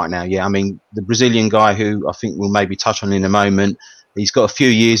right now. Yeah, I mean the Brazilian guy who I think we'll maybe touch on in a moment. He's got a few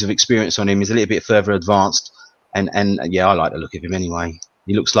years of experience on him. He's a little bit further advanced, and yeah, I like the look of him anyway.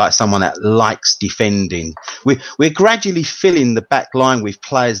 He looks like someone that likes defending. We're gradually filling the back line with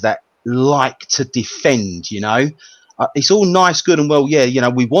players that like to defend. You know, it's all nice, good, and well. Yeah, you know,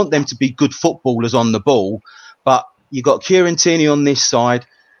 we want them to be good footballers on the ball, but you got Kieran Tierney on this side.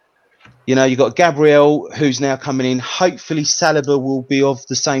 You know, you've got Gabriel, who's now coming in. Hopefully, Saliba will be of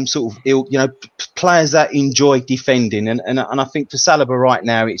the same sort of ilk, players that enjoy defending. And I think for Saliba right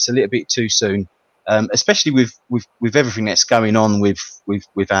now, it's a little bit too soon, especially with everything that's going on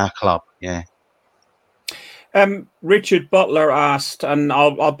with our club. Yeah. Richard Butler asked, and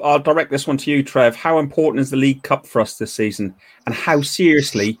I'll direct this one to you, Trev. How important is the League Cup for us this season, and how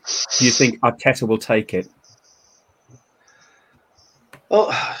seriously do you think Arteta will take it?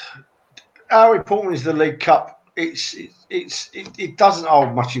 Well, how important is the League Cup? It doesn't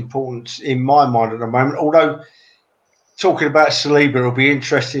hold much importance in my mind at the moment. Although talking about Saliba, it'll be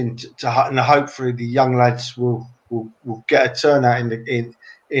interesting and hopefully the young lads will get a turnout in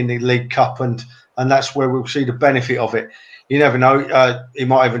the League Cup, and that's where we'll see the benefit of it. You never know. He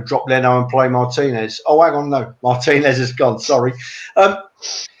might even drop Leno and play Martinez. Oh, hang on, no, Martinez is gone. Sorry, but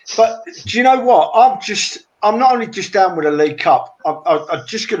do you know what? I'm not only just down with the League Cup. I'm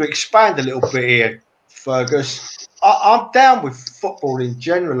just going to expand a little bit here, Fergus. I'm down with football in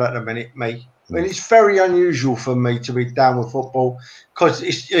general at the minute, mate. I mean, it's very unusual for me to be down with football because,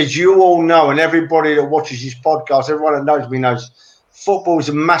 as you all know, and everybody that watches this podcast, everyone that knows me knows, football is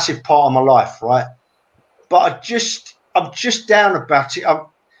a massive part of my life, right? But I'm just down about it.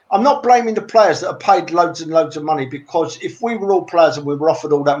 I'm not blaming the players that are paid loads and loads of money, because if we were all players and we were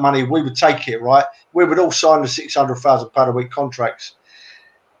offered all that money, we would take it, right? We would all sign the £600,000 a week contracts.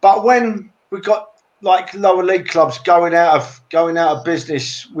 But when we got like lower league clubs going out of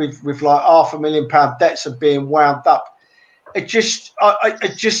business with like £500,000 debts and being wound up, it just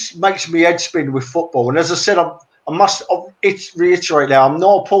makes me head spin with football. And as I said, I must reiterate that I'm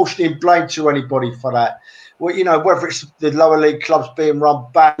not apportioning blame to anybody for that. Well, you know, whether it's the lower league clubs being run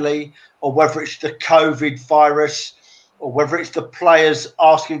badly, or whether it's the COVID virus, or whether it's the players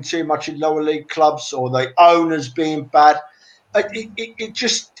asking too much in lower league clubs, or the owners being bad,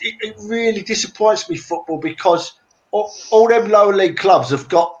 it really disappoints me, football, because all them lower league clubs have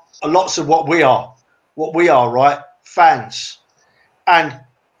got lots of what we are, right? Fans. And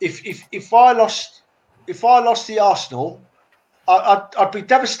if I lost the Arsenal, I'd be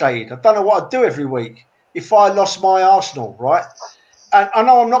devastated. I don't know what I'd do every week if I lost my Arsenal, right? and I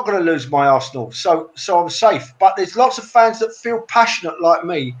know I'm not going to lose my Arsenal, so I'm safe. But there's lots of fans that feel passionate like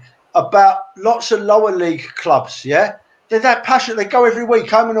me about lots of lower league clubs. Yeah, they're that passionate. They go every week,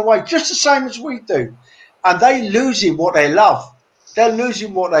 home and away, just the same as we do, and they losing what they love. They're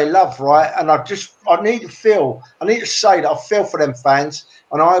losing what they love, right? And I need to say that I feel for them fans,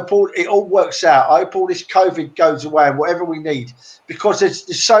 and I hope it all works out. I hope all this COVID goes away and whatever we need, because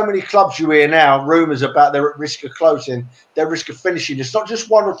there's so many clubs you hear now, rumours about they're at risk of closing, they're at risk of finishing. It's not just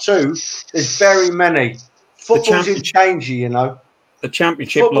one or two, there's very many. Football's in danger, you know. The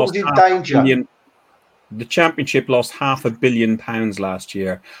Championship Football's in danger. The Championship lost £500 million last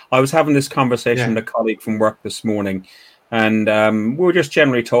year. I was having this conversation with a colleague from work this morning, and we were just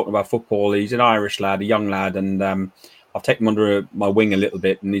generally talking about football. He's an Irish lad, a young lad, and I've taken him under my wing a little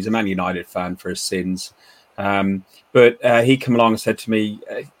bit, and he's a Man United fan for his sins. But he came along and said to me,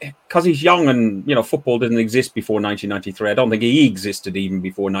 because he's young and, you know, football didn't exist before 1993. I don't think he existed even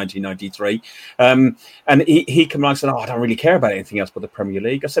before 1993. And he came along and said, I don't really care about anything else but the Premier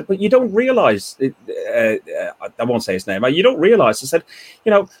League. I said, but you don't realise, I won't say his name, you don't realise. I said,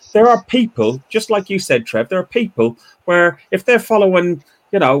 you know, there are people, just like you said, Trev, there are people where if they're following,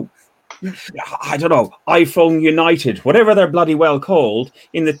 you know, I don't know, iPhone United, whatever they're bloody well called,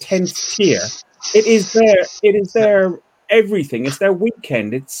 in the 10th tier, it is their everything. It's their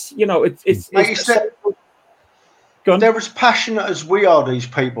weekend. It's, you know, they're as passionate as we are, these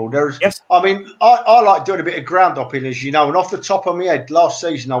people. Yes. I mean, I like doing a bit of ground hopping, as you know, and off the top of my head, last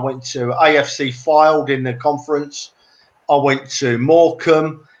season I went to AFC Fylde in the conference. I went to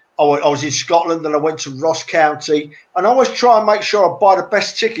Morecambe. I was in Scotland, and I went to Ross County, and I always try and make sure I buy the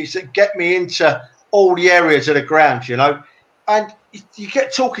best tickets that get me into all the areas of the ground, you know. And you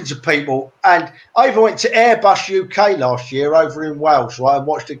get talking to people, and I even went to Airbus UK last year over in Wales, right, and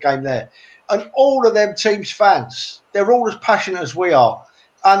watched a game there. And all of them teams' fans, they're all as passionate as we are,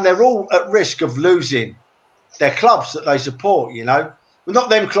 and they're all at risk of losing their clubs that they support, you know. Well, not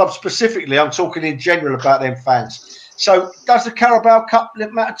them clubs specifically, I'm talking in general about them fans. So does the Carabao Cup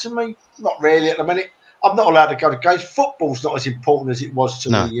matter to me? Not really at the minute. I'm not allowed to go to games. Football's not as important as it was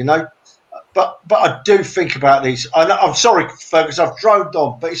to me, you know. But I do think about these. I'm sorry, Fergus, I've droned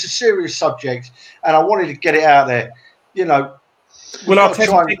on, but it's a serious subject, and I wanted to get it out there. You know, will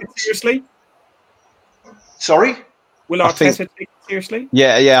Arteta take it seriously? Sorry, will Arteta take it seriously?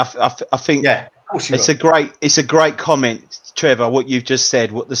 Yeah. I think it's a great comment, Trevor. What you've just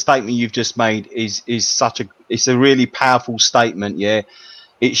said, what the statement you've just made is it's a really powerful statement. Yeah.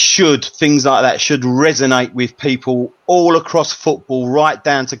 Things like that should resonate with people all across football, right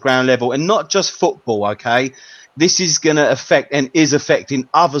down to ground level, and not just football, okay? This is going to affect and is affecting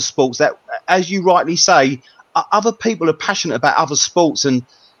other sports that, as you rightly say, other people are passionate about other sports, and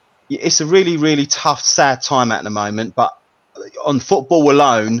it's a really, really tough, sad time at the moment. But on football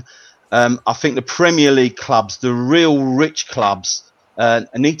alone, I think the Premier League clubs, the real rich clubs,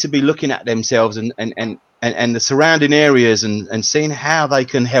 need to be looking at themselves and the surrounding areas and seeing how they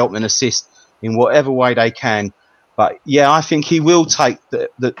can help and assist in whatever way they can. But yeah, I think he will take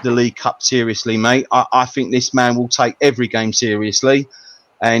the League Cup seriously, mate. I think this man will take every game seriously,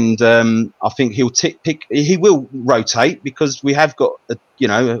 and I think he will rotate, because we have got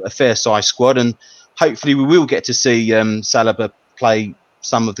a fair sized squad, and hopefully we will get to see Saliba play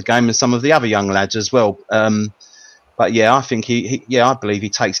some of the game and some of the other young lads as well. But yeah, I think I believe he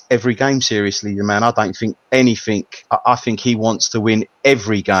takes every game seriously, the man. I don't think anything. I think he wants to win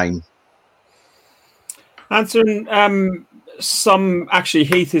every game. Answering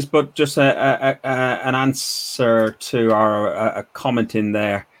Heath is but just an answer to a comment in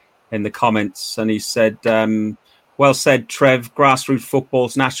there in the comments, and he said, well said, Trev. Grassroots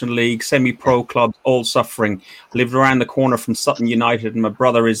football's National League, semi-pro clubs, all suffering. I lived around the corner from Sutton United, and my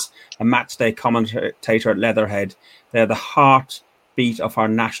brother is a matchday commentator at Leatherhead. They're the heartbeat of our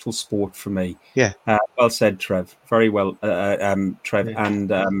national sport for me. Yeah. Well said, Trev. Very well, Trev. Yeah.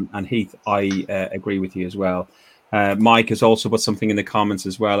 And Heath, I agree with you as well. Mike has also put something in the comments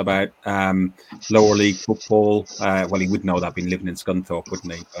as well about lower league football. Well, he would know that, being living in Scunthorpe,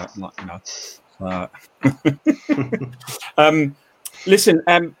 wouldn't he? But not, listen,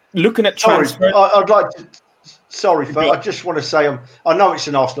 looking at transfer. I'd like to. Sorry, Phil. I just want to say, I know it's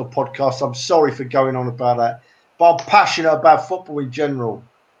an Arsenal podcast. I'm sorry for going on about that, but I'm passionate about football in general.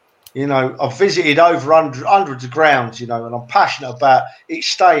 You know, I've visited over hundreds of grounds, you know, and I'm passionate about it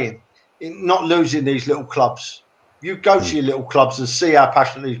staying, not losing these little clubs. You go to your little clubs and see how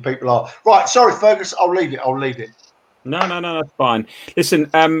passionate these people are. Right, sorry, Fergus. I'll leave it. No, that's fine. Listen,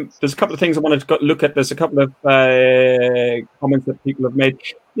 there's a couple of things I wanted to look at. There's a couple of comments that people have made.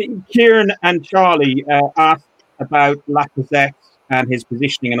 Kieran and Charlie asked about Lacazette and his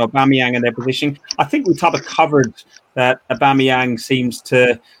positioning and Aubameyang and their positioning. I think we kind of covered that Aubameyang seems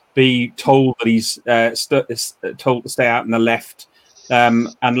to be told that he's told to stay out on the left, and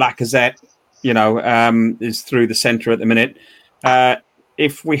Lacazette, is through the centre at the minute.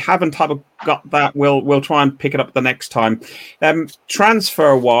 If we haven't got that, we'll try and pick it up the next time.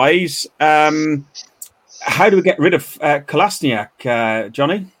 Transfer-wise, how do we get rid of Kolasinac,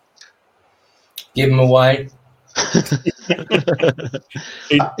 Johnny? Give him away. Isn't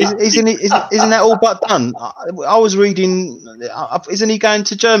that all but done? I was reading. Isn't he going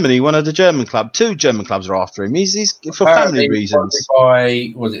to Germany? One of the German clubs. 2 German clubs are after him. He's for family reasons.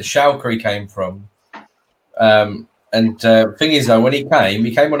 Was it Schalke he came from? And thing is, though, when he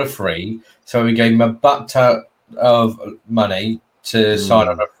came on a free, so we gave him a butt ton of money to sign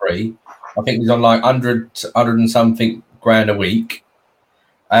on a free. I think he's on like 100 and something grand a week.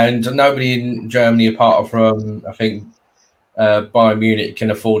 And nobody in Germany, apart from, I think, Bayern Munich,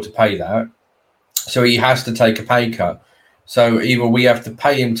 can afford to pay that. So he has to take a pay cut. So either we have to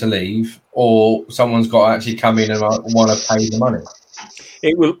pay him to leave, or someone's got to actually come in and want to pay the money.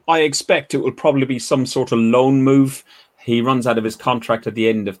 I expect it will probably be some sort of loan move. He runs out of his contract at the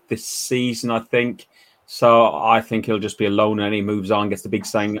end of this season, I think. So I think he'll just be a loan, and he moves on, gets the big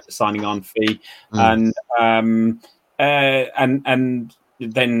signing on fee, and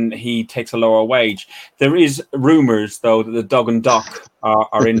then he takes a lower wage. There is rumours, though, that the Dog and Doc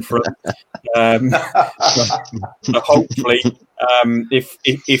are in for it. So hopefully,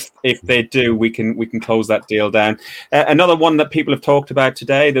 if they do, we can close that deal down. Another one that people have talked about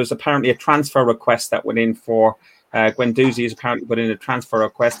today. There was apparently a transfer request that went in for Guendouzi. Has apparently put in a transfer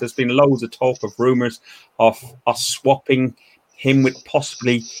request. There's been loads of talk of rumours of us swapping him with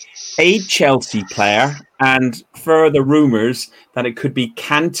possibly a Chelsea player, and further rumours that it could be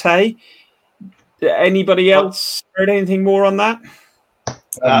Kante. Anybody else heard anything more on that?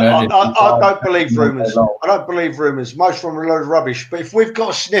 I don't believe rumours. I don't believe rumours. Most of them are a load of rubbish. But if we've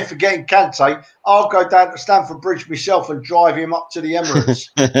got a sniff of getting Kante, I'll go down to Stamford Bridge myself and drive him up to the Emirates.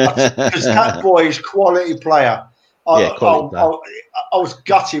 Because that boy is quality player. I was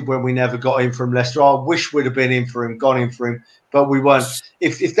gutted when we never got him from Leicester. I wish we'd have gone in for him, but we weren't.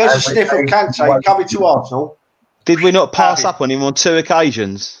 If there's a sniff of Kante coming to Arsenal, did we not pass up on him on 2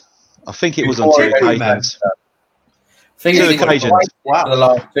 occasions? I think it was on 2 occasions. 2 occasions. Wow. The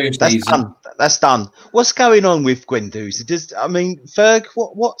last 2 seasons. That's done. What's going on with Guendouzi? Ferg,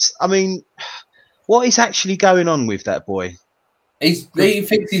 what is actually going on with that boy? He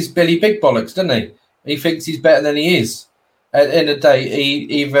thinks he's Billy Big Bollocks, doesn't he? He thinks he's better than he is. At the end of the day, he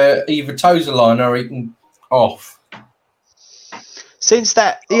either toes the line or he can off. Since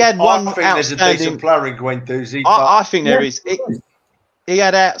that, he had one I think there's a decent player in Guendouzi. I think there is. He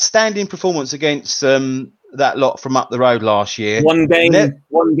had outstanding performance against that lot from up the road last year. One game.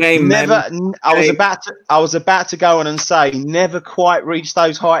 Never. I was about to go on and say never quite reached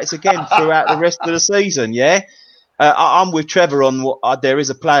those heights again throughout the rest of the season. Yeah. I'm with Trevor on what there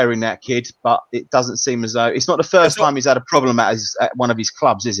is a player in that kid, but it doesn't seem as though it's not the first time he's had a problem at one of his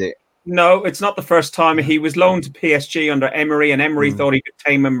clubs, is it? No, it's not the first time. He was loaned to PSG under Emery, and Emery thought he could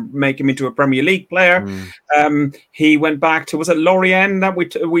tame him, make him into a Premier League player. He went back to, was it Lorient that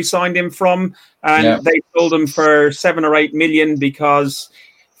we signed him from? And they sold him for 7 or 8 million because,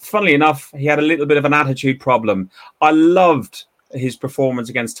 funnily enough, he had a little bit of an attitude problem. I loved his performance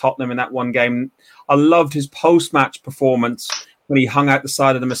against Tottenham in that one game. I loved his post-match performance when he hung out the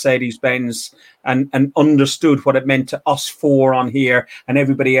side of the Mercedes-Benz and understood what it meant to us 4 on here and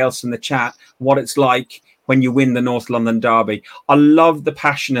everybody else in the chat, what it's like when you win the North London Derby. I love the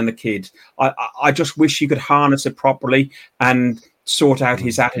passion in the kid. I just wish he could harness it properly and sort out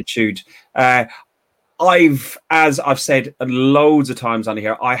his attitude. As I've said loads of times on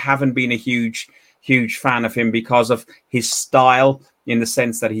here, I haven't been a huge fan of him because of his style, in the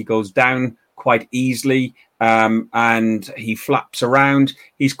sense that he goes down quite easily and he flaps around.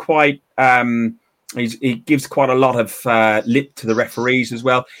 He's quite he gives quite a lot of lip to the referees as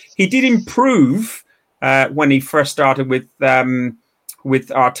well. He did improve when he first started with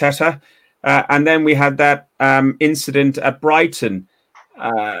Arteta, and then we had that incident at Brighton,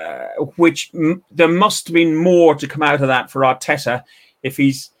 which there must have been more to come out of that for Arteta if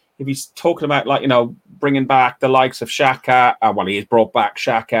he's talking about, like, bringing back the likes of Xhaka. Well, he has brought back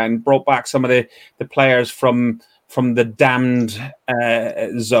Xhaka and brought back some of the players from the damned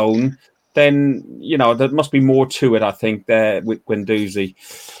zone. Then, there must be more to it, I think, there with Guendouzi.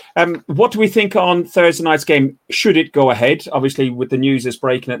 What do we think on Thursday night's game? Should it go ahead? Obviously, with the news that's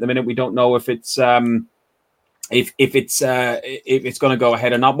breaking at the minute, we don't know if it's if it's going to go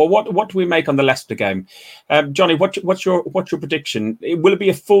ahead or not. But what do we make on the Leicester game, Johnny? What's your prediction? Will it be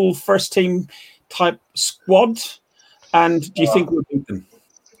a full first team type squad? And do you think we'll beat them?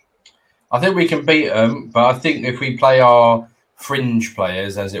 I think we can beat them, but I think if we play our fringe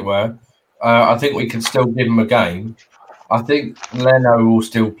players, as it were, I think we can still give them a game. I think Leno will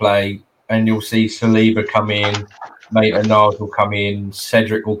still play, and you'll see Saliba come in, Maitland-Niles will come in,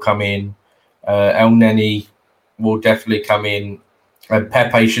 Cedric will come in, El Neni will definitely come in, and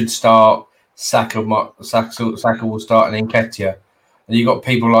Pepe should start, Saka will start, and Nketiah. And you've got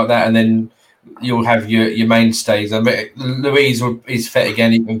people like that, and then you'll have your mainstays. I mean, Luiz is fit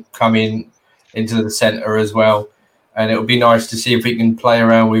again. He can come into the centre as well. And it'll be nice to see if he can play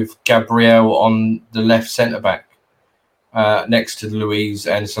around with Gabriel on the left centre-back next to Luiz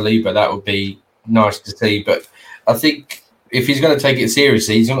and Saliba. That would be nice to see. But I think if he's going to take it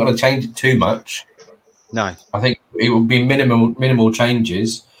seriously, he's not going to change it too much. No. I think it will be minimal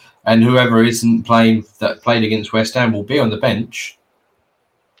changes. And whoever isn't played against West Ham will be on the bench.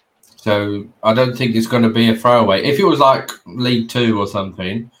 So I don't think it's going to be a throwaway. If it was like League Two or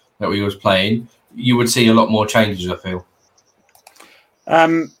something that we was playing, you would see a lot more changes, I feel.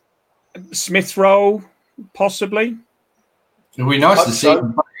 Smith Rowe, possibly. It would be nice to see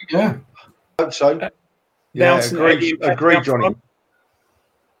him play, yeah. I hope so. Yeah, agree, Johnny.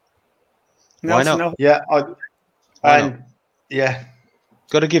 Why not? Yeah,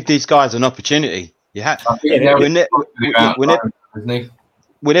 got to give these guys an opportunity. You have. We never,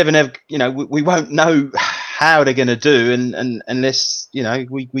 we won't know how they're going to do, and unless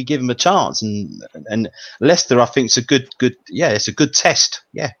we give them a chance. And Leicester, I think, it's a good. It's a good test.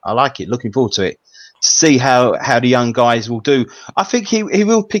 Yeah, I like it. Looking forward to it. See how the young guys will do. I think he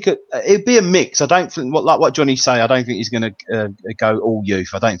will pick it'll be a mix. I don't think like what Johnny say. I don't think he's going to go all youth.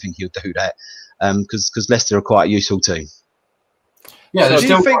 I don't think he'll do that because Leicester are quite a useful team. Yeah, there's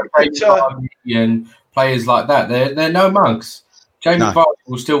still and players like that. They're no mugs. Jamie Vardy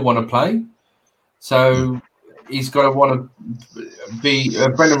will still want to play, so he's got to want to be.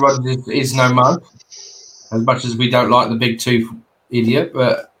 Brendan Rodgers is no mug, as much as we don't like the big tooth idiot,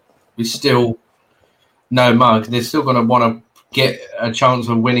 but he's still no mug. They're still going to want to get a chance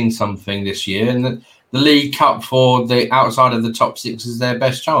of winning something this year, and the League Cup for the outside of the top six is their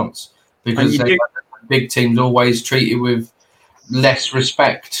best chance because big teams always treated with less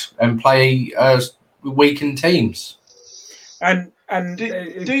respect and play weakened teams. And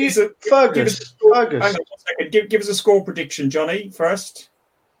do you Fergus? Hang on a second. Give us a score prediction, Johnny, first.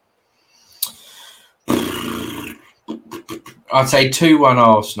 I'd say 2-1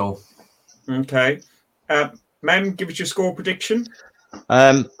 Arsenal. Okay. Mem, give us your score prediction.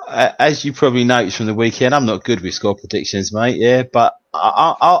 As you probably noticed from the weekend, I'm not good with score predictions, mate. Yeah, but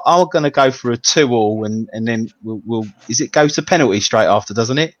I'm going to go for a 2-2, and then we'll. Is it go to penalty straight after,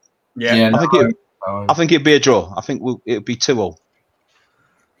 doesn't it? Yeah. I think it'd be a draw. I think it'll be 2-2.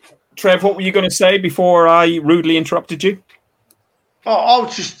 Trev, what were you going to say before I rudely interrupted you? I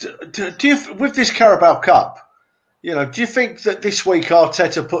was just with this Carabao Cup, do you think that this week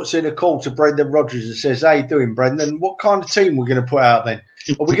Arteta puts in a call to Brendan Rodgers and says, "How you doing, Brendan? What kind of team we're going to put out then?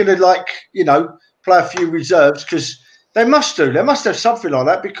 Are we going to play a few reserves? Because they must do. They must have something like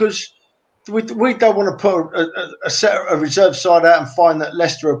that because we don't want to put a reserve side out and find that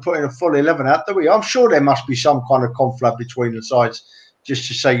Leicester are putting a full 11 out, do we? I'm sure there must be some kind of conflict between the sides just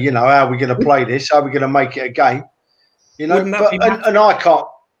to say, how are we going to play this? How are we going to make it a game? And I can't.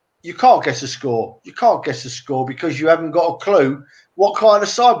 You can't guess a score. You can't guess a score because you haven't got a clue what kind of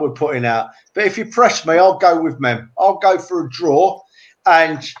side we're putting out. But if you press me, I'll go with Mem. I'll go for a draw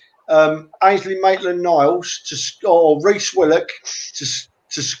and Ainsley Maitland-Niles or Reece Willock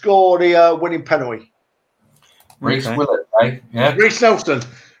to score the winning penalty. Reece Willock, eh? Yeah. Reece Nelson.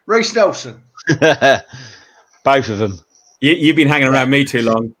 Both of them. You've been hanging around me too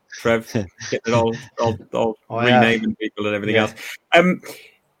long, Trev. Getting all renaming people and everything else.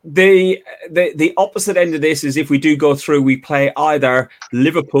 The opposite end of this is if we do go through, we play either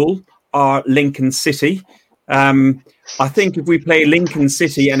Liverpool or Lincoln City. I think if we play Lincoln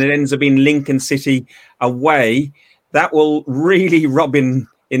City and it ends up being Lincoln City away, that will really rub in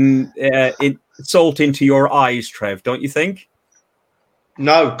salt into your eyes, Trev, don't you think?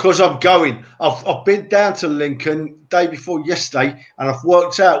 No, because I'm going. I've been down to Lincoln day before yesterday, and I've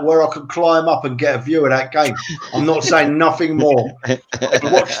worked out where I can climb up and get a view of that game. I'm not saying nothing more.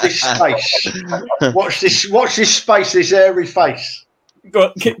 Watch this space. Watch this space. This airy face.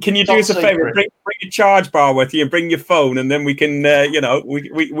 Can you do us a favour? Bring your charge bar with you and bring your phone, and then we can,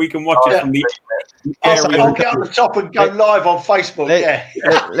 we can watch it from the. I'll get on the top and go live on Facebook.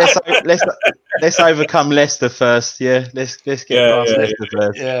 Let's overcome Leicester first. Yeah, let's get past Leicester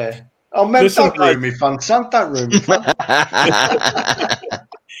first. Yeah. Oh, man, don't ruin me fun, son. Don't ruin me fun.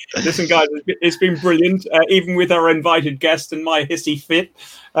 Listen, guys, it's been brilliant, even with our invited guest and my hissy fit.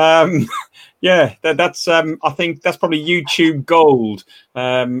 That's I think that's probably YouTube gold.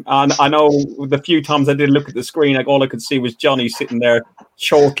 And I know the few times I did look at the screen, like all I could see was Johnny sitting there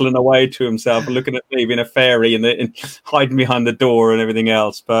chortling away to himself, looking at me being a fairy and hiding behind the door and everything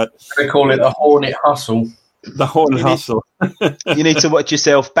else. But they call it the Hornet Hustle. The Hornet Hustle. You need to watch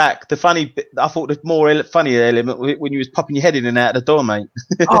yourself back. The funny, I thought the more funny element when you was popping your head in and out of the door, mate.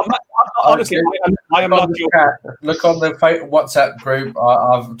 Honestly, I am not sure. Look on the WhatsApp group.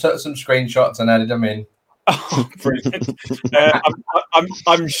 I've took some screenshots and added them in. Oh, brilliant!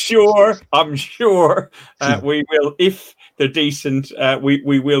 I'm sure we will, if they're decent.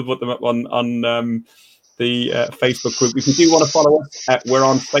 We will put them up on the Facebook group. If you do want to follow us, we're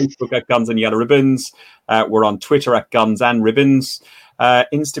on Facebook at Guns and Yellow Ribbons. We're on Twitter at Guns and Ribbons.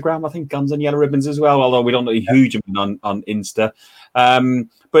 Instagram, I think Guns and Yellow Ribbons as well, although we don't know a huge amount on Insta.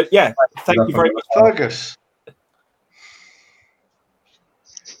 But yeah, thank you very much. Fergus,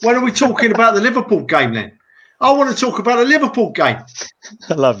 when are we talking about the Liverpool game then? I want to talk about a Liverpool game.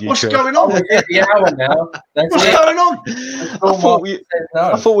 I love you. What's going on? What's going on?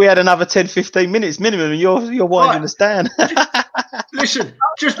 I thought we had another 10-15 minutes minimum, and you're winding us down. Listen,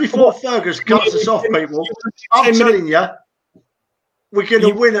 just before Fergus cuts us off, people, I'm telling you, we're going to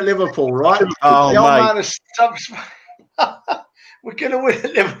win at Liverpool, right? Oh, mate. We're going to win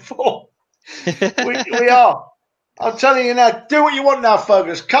at Liverpool. We are. I'm telling you now, do what you want now,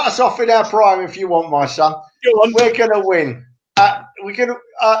 Fergus. Cut us off in our prime if you want, my son. We're going to win.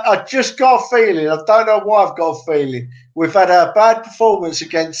 I just got a feeling. I don't know why I've got a feeling. We've had a bad performance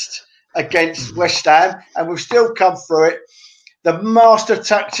against West Ham, and we've still come through it. The master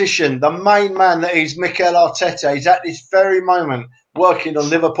tactician, the main man that is Mikel Arteta, is at this very moment working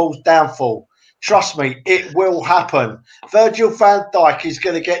on Liverpool's downfall. Trust me, it will happen. Virgil van Dijk is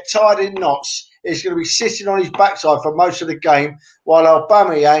going to get tied in knots. He's going to be sitting on his backside for most of the game, while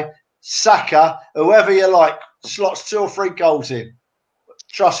Aubameyang, Saka, whoever you like, slots 2 or 3 goals in.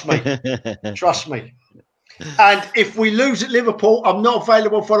 Trust me. Trust me. And if we lose at Liverpool, I'm not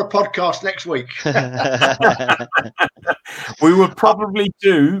available for the podcast next week. We'll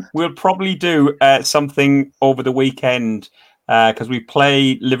probably do something over the weekend because we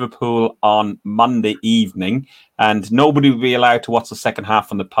play Liverpool on Monday evening, and nobody will be allowed to watch the second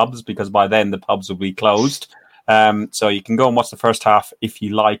half in the pubs because by then the pubs will be closed. So you can go and watch the first half if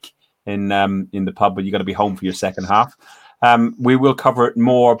you like in the pub, but you got to be home for your second half. We will cover it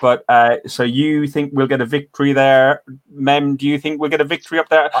more, but so you think we'll get a victory there, Mem? Do you think we'll get a victory up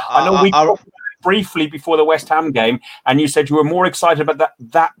there? I know we talked briefly before the West Ham game, and you said you were more excited about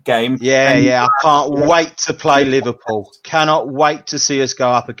that game. Yeah, I can't wait to play Liverpool. Cannot wait to see us go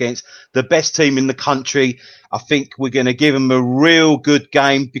up against the best team in the country. I think we're going to give them a real good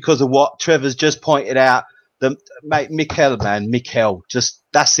game because of what Trevor's just pointed out. Mikel, just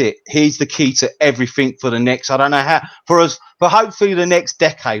that's it. He's the key to everything for the next. I don't know how for hopefully the next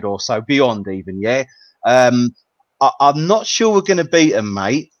decade or so, beyond even. Yeah, I'm not sure we're going to beat them,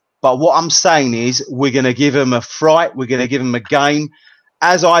 mate. But what I'm saying is we're going to give them a fright. We're going to give them a game,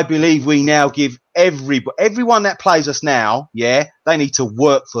 as I believe we now give everyone that plays us now. Yeah, they need to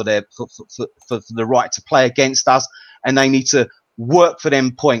work for the right to play against us, and they need to work for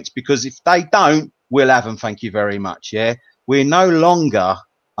them points because if they don't, we'll have them. Thank you very much. Yeah, we're no longer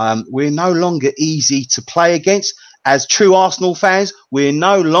easy to play against. As true Arsenal fans, we're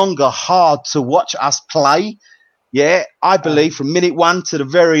no longer hard to watch us play. Yeah, I believe from minute 1 to the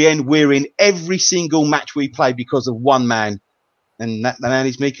very end, we're in every single match we play because of one man, and that man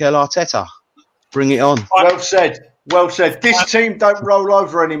is Mikel Arteta. Bring it on. Well said. Well said. This team don't roll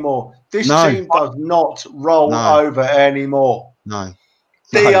over anymore. This team does not roll over anymore. No.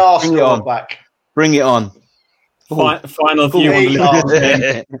 The Arsenal are back. Bring it on. Final view on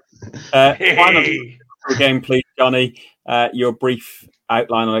the final game, please, Johnny. Your brief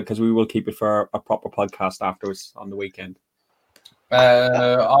outline on it, because we will keep it for a proper podcast afterwards on the weekend.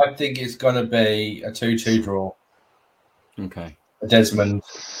 I think it's going to be a 2-2 draw. Okay. A Desmond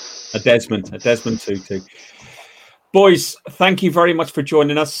 2-2. Boys, thank you very much for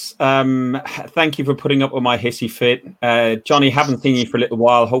joining us. Thank you for putting up with my hissy fit. Johnny, haven't seen you for a little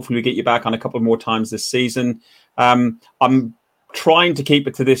while. Hopefully we get you back on a couple more times this season. I'm trying to keep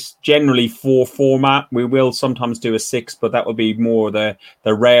it to this generally 4 format. We will sometimes do a 6, but that will be more the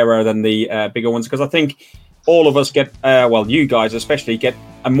rarer than the bigger ones, because I think all of us get, you guys especially, get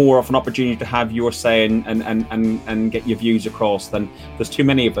a more of an opportunity to have your say and get your views across. Than there's too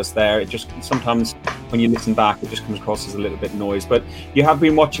many of us there. It just sometimes when you listen back, it just comes across as a little bit noise. But you have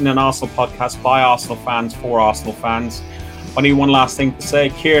been watching an Arsenal podcast by Arsenal fans for Arsenal fans. Only one last thing to say.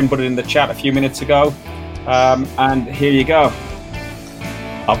 Kieran put it in the chat a few minutes ago, and here you go.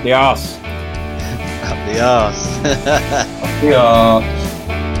 Up the arse. Up the arse. Up the arse.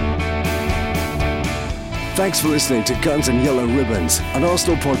 Thanks for listening to Guns and Yellow Ribbons, an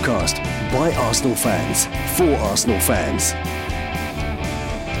Arsenal podcast by Arsenal fans for Arsenal fans.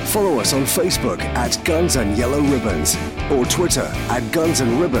 Follow us on Facebook at Guns and Yellow Ribbons or Twitter at Guns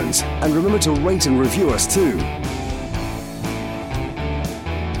and Ribbons, and remember to rate and review us too.